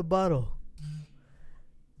 Go get the bottle.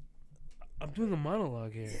 I'm doing a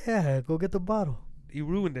monologue here. Yeah, go get the bottle. You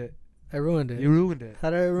ruined it. I ruined it. You ruined it. How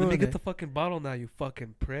did I ruin it? Let me get the fucking bottle now, you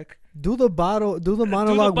fucking prick. Do the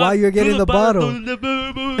monologue while you're getting the bottle.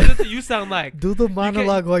 That's what you sound like. Do the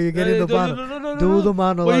monologue while you're getting the bottle. No. Do the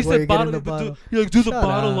monologue while you're getting the bottle. You're like, do the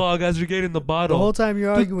monologue as you're getting the bottle. The whole time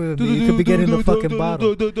you're arguing with me, you could be getting the fucking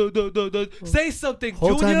bottle. Say something, Junior. Junior.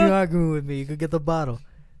 Whole time you're arguing with me, you could get the bottle.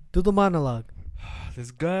 Do the monologue.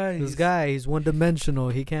 This guy, he's one-dimensional.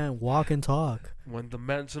 He can't walk and talk.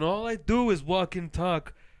 One-dimensional. All I do is walk and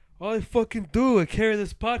talk. All I fucking do is carry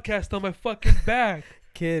this podcast on my fucking back.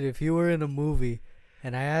 Kid, if you were in a movie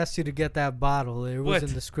and I asked you to get that bottle, it was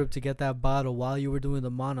in the script to get that bottle while you were doing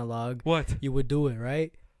the monologue. What? You would do it,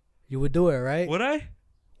 right? You would do it, right? Would I?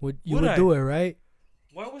 You would do it, right?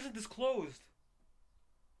 Why wasn't this closed?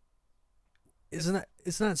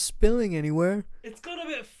 It's not spilling anywhere. It's gonna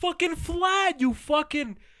be fucking flat, you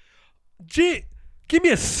fucking... Gee, give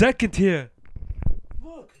me a second here.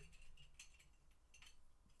 Look.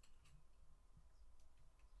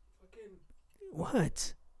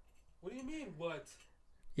 What? What do you mean, what?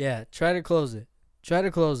 Yeah, try to close it. Try to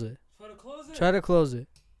close it. Try to close it? Try to close it.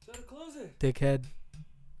 Try to close it. Dickhead.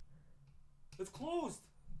 It's closed.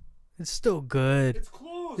 It's still good. It's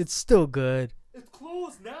closed. It's still good. It's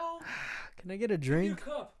closed now. Can I get a drink? Give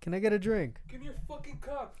me your cup. Can I get a drink? Give me your fucking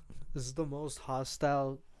cup. This is the most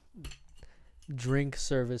hostile drink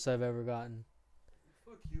service I've ever gotten.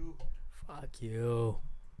 Fuck you. Fuck you.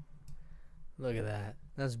 Look at that.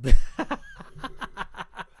 That's bad.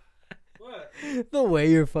 What? The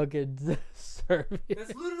way you're fucking serving.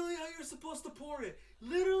 That's literally how you're supposed to pour it.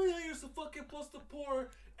 Literally how you're fucking supposed to pour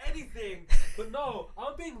anything. But no,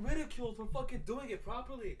 I'm being ridiculed for fucking doing it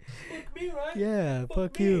properly. Fuck me, right? Yeah,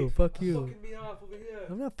 fuck me. you. Fuck you. Fucking me off over here.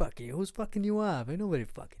 I'm not fucking you. Who's fucking you off? Ain't nobody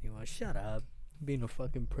fucking you off. Shut up. You're being a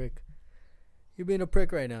fucking prick. You're being a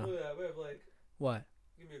prick right now. Oh yeah, we have like... What?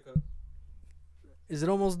 Give me a cup. Is it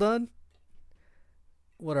almost done?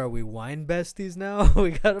 What are we, wine besties now?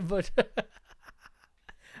 We got a bunch of...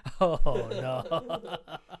 Oh, no.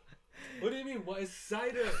 What do you mean? Why? It's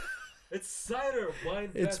cider. It's cider.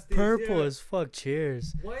 Wine It's besties, purple yeah. as fuck.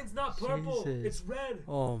 Cheers. Wine's not purple. Jesus. It's red.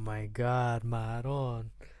 Oh, my God.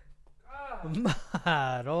 Maron. Ah,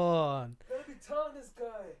 Maron. gotta be telling this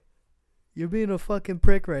guy. You're being a fucking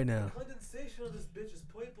prick right now. Condensation on this bitch is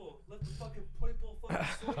purple. Let the fucking purple fucking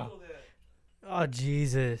circle there. Oh,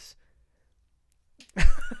 Jesus. You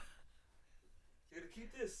gonna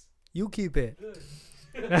keep this? You keep it. Good.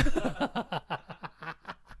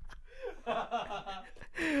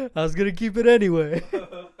 I was gonna keep it anyway.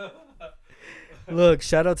 Look,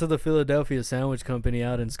 shout out to the Philadelphia Sandwich Company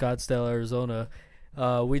out in Scottsdale, Arizona.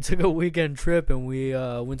 We took a weekend trip and we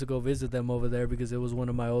went to go visit them over there because it was one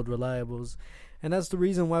of my old reliables. And that's the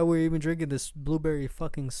reason why we're even drinking this blueberry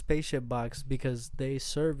fucking spaceship box, because they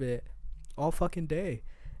serve it all fucking day.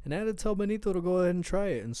 And I had to tell Benito to go ahead and try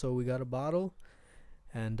it. And so we got a bottle.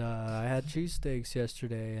 And I had cheesesteaks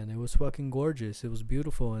yesterday, and it was fucking gorgeous. It was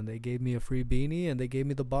beautiful, and they gave me a free beanie, and they gave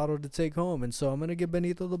me the bottle to take home. And so I'm going to give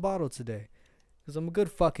Benito the bottle today, because I'm a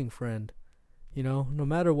good fucking friend. You know, no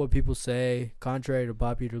matter what people say, contrary to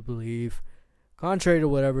popular belief, contrary to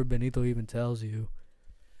whatever Benito even tells you.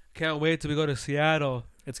 Can't wait till we go to Seattle.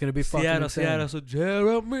 It's going to be fucking insane. Seattle. So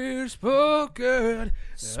Jeremy spoken.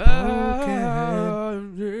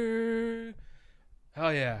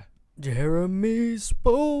 Hell yeah. Jeremy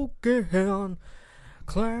spoken.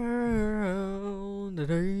 clown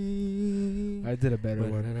today. I did a better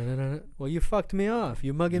one. Well, you fucked me off.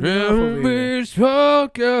 You mugging me off over here. Like,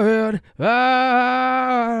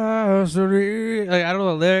 I don't know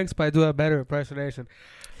the lyrics, but I do a better impersonation.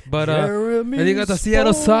 But and you got the Jeremy's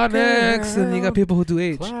Seattle spoken Sonics, and you got people who do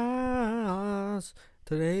H. class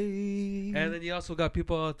today. And then you also got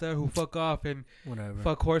people out there who fuck off and Whatever.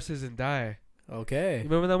 fuck horses and die. Okay. You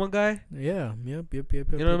remember that one guy? Yeah. Yep. You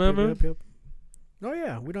don't remember? Yep. Oh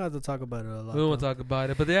yeah. We don't have to talk about it a lot. We won't talk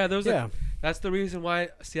about it. But yeah, there was Yeah. that's the reason why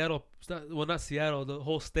Seattle, not Seattle, the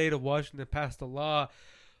whole state of Washington passed a law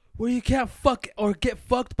where you can't fuck or get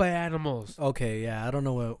fucked by animals. Okay. Yeah. I don't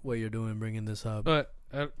know what you're doing bringing this up.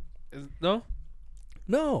 No?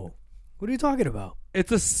 No. What are you talking about?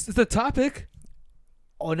 It's a topic.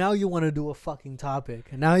 Oh, now you want to do a fucking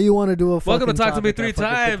topic. Now you want to do a fucking Welcome to Talk to Me topic 3 at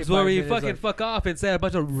fucking times 55 where we minutes, fucking like fuck off and say a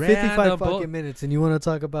bunch of 55 random fucking minutes, and you want to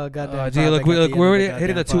talk about goddamn gee, look, topic at the we're end already of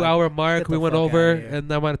hitting the goddamn 2-hour mark. Get the We went fuck over, outta here.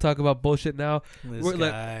 and I want to talk about bullshit now. This We're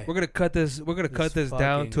guy. gonna cut this. We're gonna cut this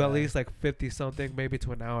down fucking to at guy. least like 50 something, maybe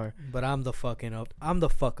to an hour. But I'm the fucking up. I'm the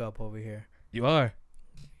fuck up over here. You are.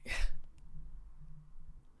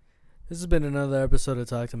 This has been another episode of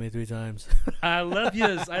Talk to Me 3 times. I love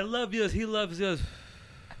yous. I love yous. He loves yous.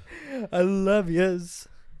 I love yous.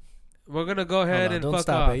 We're gonna go ahead and don't fuck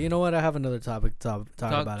stop off. it. You know what? I have another topic to talk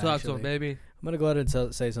about. Talk to Actually, him, baby. I'm gonna go ahead and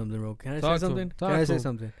say something real. Can I Talk to say him. something? Talk Can I to say him.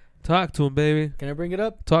 something? Talk to him, baby. Can I bring it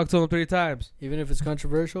up? Talk to him 3 times. Even if it's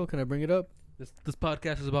controversial, can I bring it up? This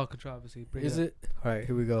podcast is about controversy. Bring Is up. it? All right,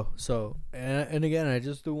 here we go. So, and again, I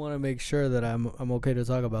just do want to make sure that I'm okay to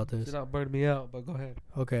talk about this. You're not burning me out, but go ahead.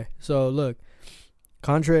 Okay. So, look,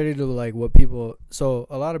 contrary to like what people, so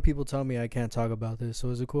a lot of people tell me I can't talk about this.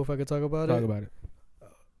 So, is it cool if I could talk about it? Talk about it.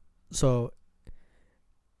 So,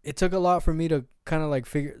 it took a lot for me to kind of like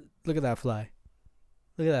figure. Look at that fly.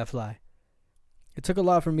 Look at that fly. It took a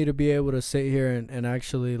lot for me to be able to sit here and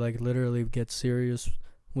actually like literally get serious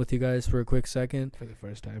with you guys for a quick second. For the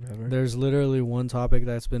first time ever. There's literally one topic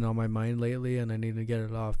that's been on my mind lately, and I need to get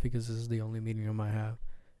it off because this is the only medium I have.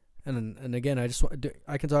 And again, I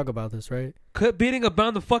can talk about this, right? Quit beating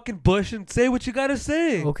around the fucking bush and say what you gotta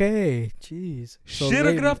say. Okay, jeez. Shit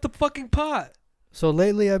or get off the fucking pot. So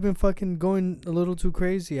lately, I've been fucking going a little too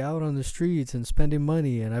crazy out on the streets and spending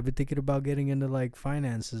money, and I've been thinking about getting into like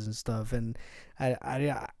finances and stuff. And I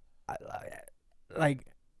like,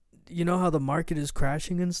 you know how the market is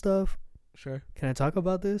crashing and stuff. Sure. Can I talk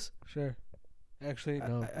about this? Sure. Actually,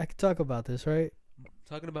 no. I can talk about this, right?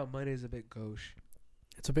 Talking about money is a bit gauche.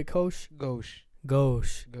 It's a bit gauche. Gauche.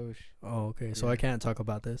 Gauche. Gauche. Oh, okay. So Yeah. I can't talk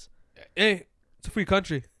about this. Hey, it's a free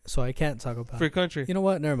country. So I can't talk about. Free country. You know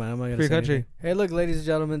what? Never mind. I'm not gonna Free say country. anything. Hey, look, ladies and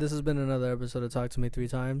gentlemen, this has been another episode of Talk to Me 3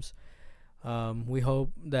 times. We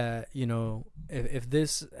hope that if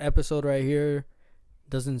this episode right here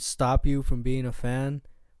doesn't stop you from being a fan,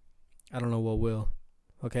 I don't know what will.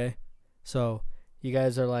 Okay, so you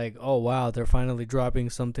guys are like, oh wow, they're finally dropping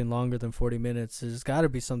something longer than 40 minutes. There's got to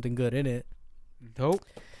be something good in it. Nope.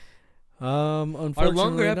 Unfortunately, Our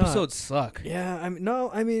longer not. episodes suck. Yeah, I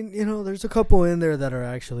mean, there's a couple in there that are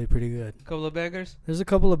actually pretty good. Couple of bangers. There's a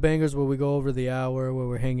couple of bangers where we go over the hour, where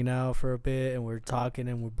we're hanging out for a bit and we're talking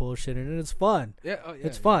and we're bullshitting, and it's fun. Yeah. Oh, yeah.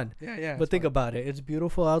 It's fun. Yeah. But think about it. It's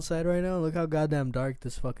beautiful outside right now. Look how goddamn dark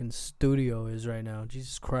this fucking studio is right now.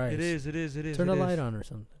 Jesus Christ. It is. Turn the light on or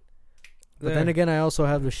something. But then again, I also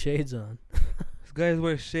have the shades on. This guy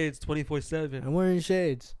wears shades 24/7. I'm wearing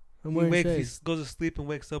shades. He goes to sleep and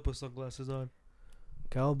wakes up with sunglasses on.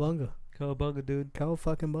 Cowabunga. Cowabunga, dude. Cow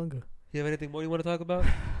fucking bunga. You have anything more you want to talk about?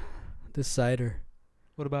 This cider.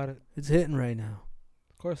 What about it? It's hitting right now.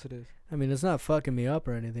 Of course it is. I mean, it's not fucking me up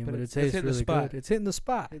or anything, but it it's tastes hitting the really spot. good. It's hitting the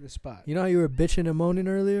spot. Hit the spot. You know how you were bitching and moaning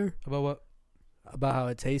earlier? About what? About how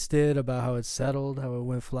it tasted, about how it settled, how it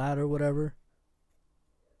went flat or whatever.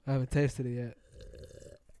 I haven't tasted it yet.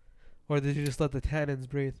 Or did you just let the tannins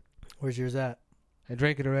breathe? Where's yours at? I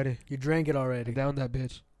drank it already. You drank it already. Down that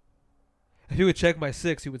bitch. If you would check my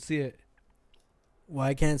 6, you would see it. Well,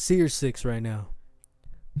 I can't see your 6 right now.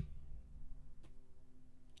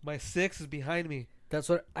 My 6 is behind me. That's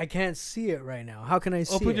what I can't see it right now. How can I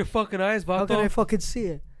see it? Open your fucking eyes, Vato. How can I fucking see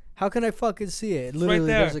it? How can I fucking see it? It's Literally, right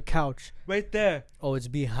there. there's a couch. Right there. Oh, it's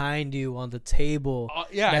behind you on the table.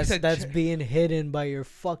 Yeah, that's being hidden by your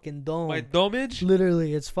fucking dome. my domage?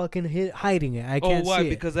 Literally, it's fucking hiding it. I can't why? see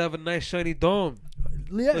Because I have a nice shiny dome. it.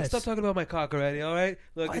 Yes. Look, stop talking about my cock already, all right?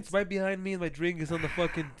 Look, What? it's right behind me, and my drink is on the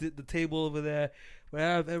fucking the table over there, where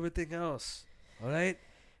I have everything else. All right?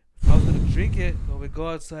 I was gonna drink it when we go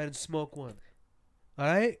outside and smoke one. All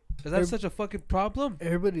right? Is that such a fucking problem?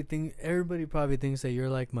 Everybody probably thinks that you're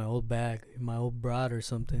like my old bag, my old broad or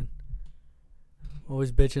something.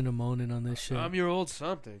 Always bitching and moaning on this shit. I'm your old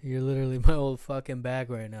something. You're literally my old fucking back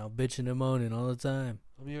right now, bitching and moaning all the time.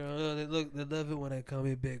 I'm your they love it when they call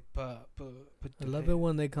me Big Pop. I love it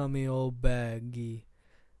when they call me old baggy,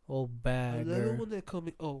 old I bagger. love it when they call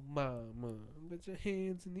me old mama. Put your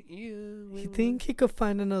hands in the air. He think he could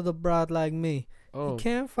find another broad like me. Oh, He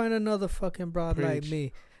can't find another fucking broad like Preach.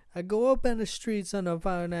 me. I go up in the streets and I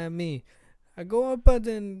find at me. I go up and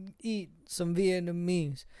then eat some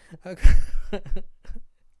Vietnamese.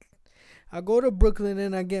 I go to Brooklyn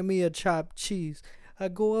and I get me a chopped cheese. I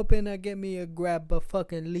go up and I get me a grab a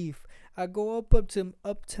fucking leaf. I go up to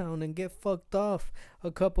Uptown and get fucked off.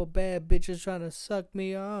 A couple bad bitches trying to suck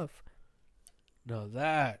me off. no,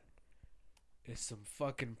 that is some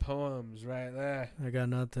fucking poems right there. I got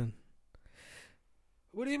nothing.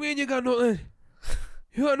 What do you mean you got nothing?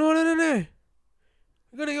 You got nothing in there?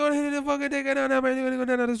 You're gonna go ahead and fucking take it down now, man. You're gonna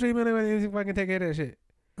go down the street, man, and you fucking take care of that shit.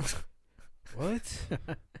 What?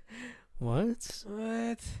 What?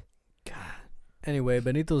 What? God. Anyway,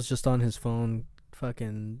 Benito's just on his phone,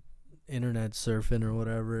 fucking internet surfing or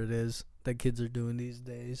whatever it is that kids are doing these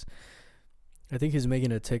days. I think he's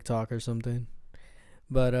making a TikTok or something.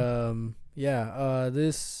 But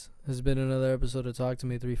this has been another episode of Talk to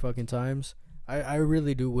Me 3 fucking times. I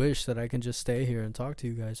really do wish that I can just stay here and talk to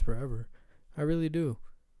you guys forever. I really do.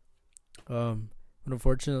 But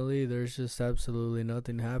unfortunately, there's just absolutely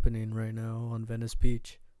nothing happening right now on Venice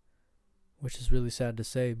Beach, which is really sad to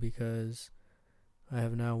say because I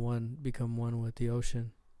have now become one with the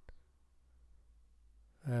ocean.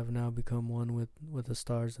 I have now become one with the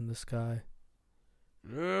stars in the sky.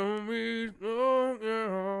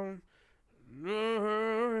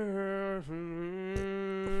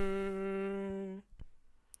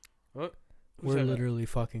 What? We're literally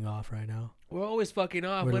fucking off right now. We're always fucking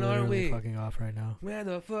off. We're When are literally we? fucking off right now. When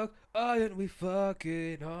the fuck aren't we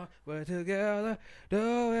fucking off? We're together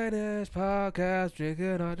doing this podcast,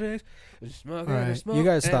 drinking our drinks, smoking All right, smoke. you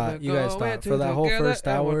guys stop. You guys stop. For that whole first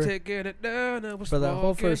hour, for that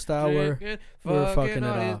whole first hour, we're fucking it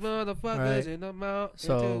off. All right.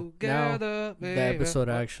 So now the episode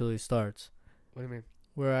actually starts. What do you mean?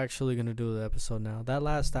 We're actually gonna do the episode now. That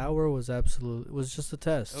last hour was just a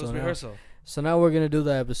test. It was rehearsal. So now we're gonna do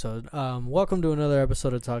the episode. Welcome to another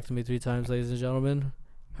episode of Talk to Me 3 Times, ladies and gentlemen.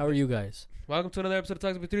 How are you guys? Welcome to another episode of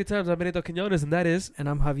Talk to Me 3 Times. I'm Benito Quinones, and that is And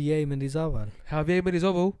I'm Javier Mendizábal. Javier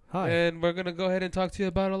Mendizovo. Hi. And we're gonna go ahead and talk to you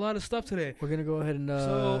about a lot of stuff today. We're gonna go ahead and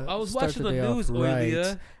So I was start watching the the day off news right.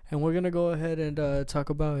 earlier. And we're gonna go ahead and talk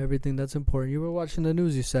about everything that's important. You were watching the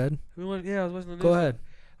news, you said. I was watching the news. Go ahead.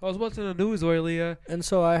 I was watching the news earlier. And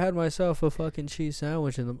so I had myself a fucking cheese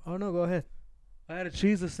sandwich in the. Oh no, go ahead. I had a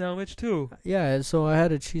cheese sandwich too. Yeah, and so I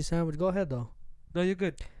had a cheese sandwich. Go ahead though. No, you're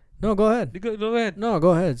good. No, go ahead. You're good. No, go ahead. No, go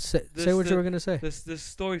ahead. Say what you were gonna say. This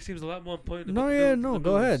story seems a lot more important. No, about yeah, the no, news.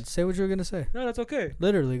 go ahead. Say what you were gonna say. No, that's okay.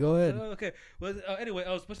 Literally, go ahead. Okay. Well, anyway,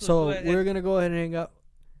 I was supposed to. So go ahead we're gonna go ahead and hang out.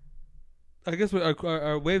 I guess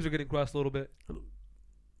our waves are getting crossed a little bit.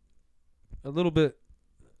 A little bit.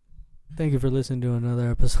 Thank you for listening to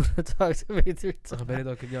another episode of Talk to Me 3 Times.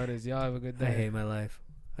 Benito Quinones, y'all have a good day. I hate my life.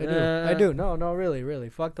 I do. No, really.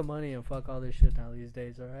 Fuck the money and fuck all this shit now these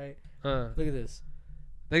days, alright? Look at this.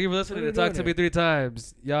 Thank you for listening What are to we Talk to doing Me here? 3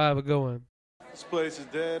 Times. Y'all have a good one. This place is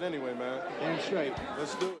dead anyway, man. Damn straight.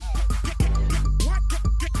 Let's do it.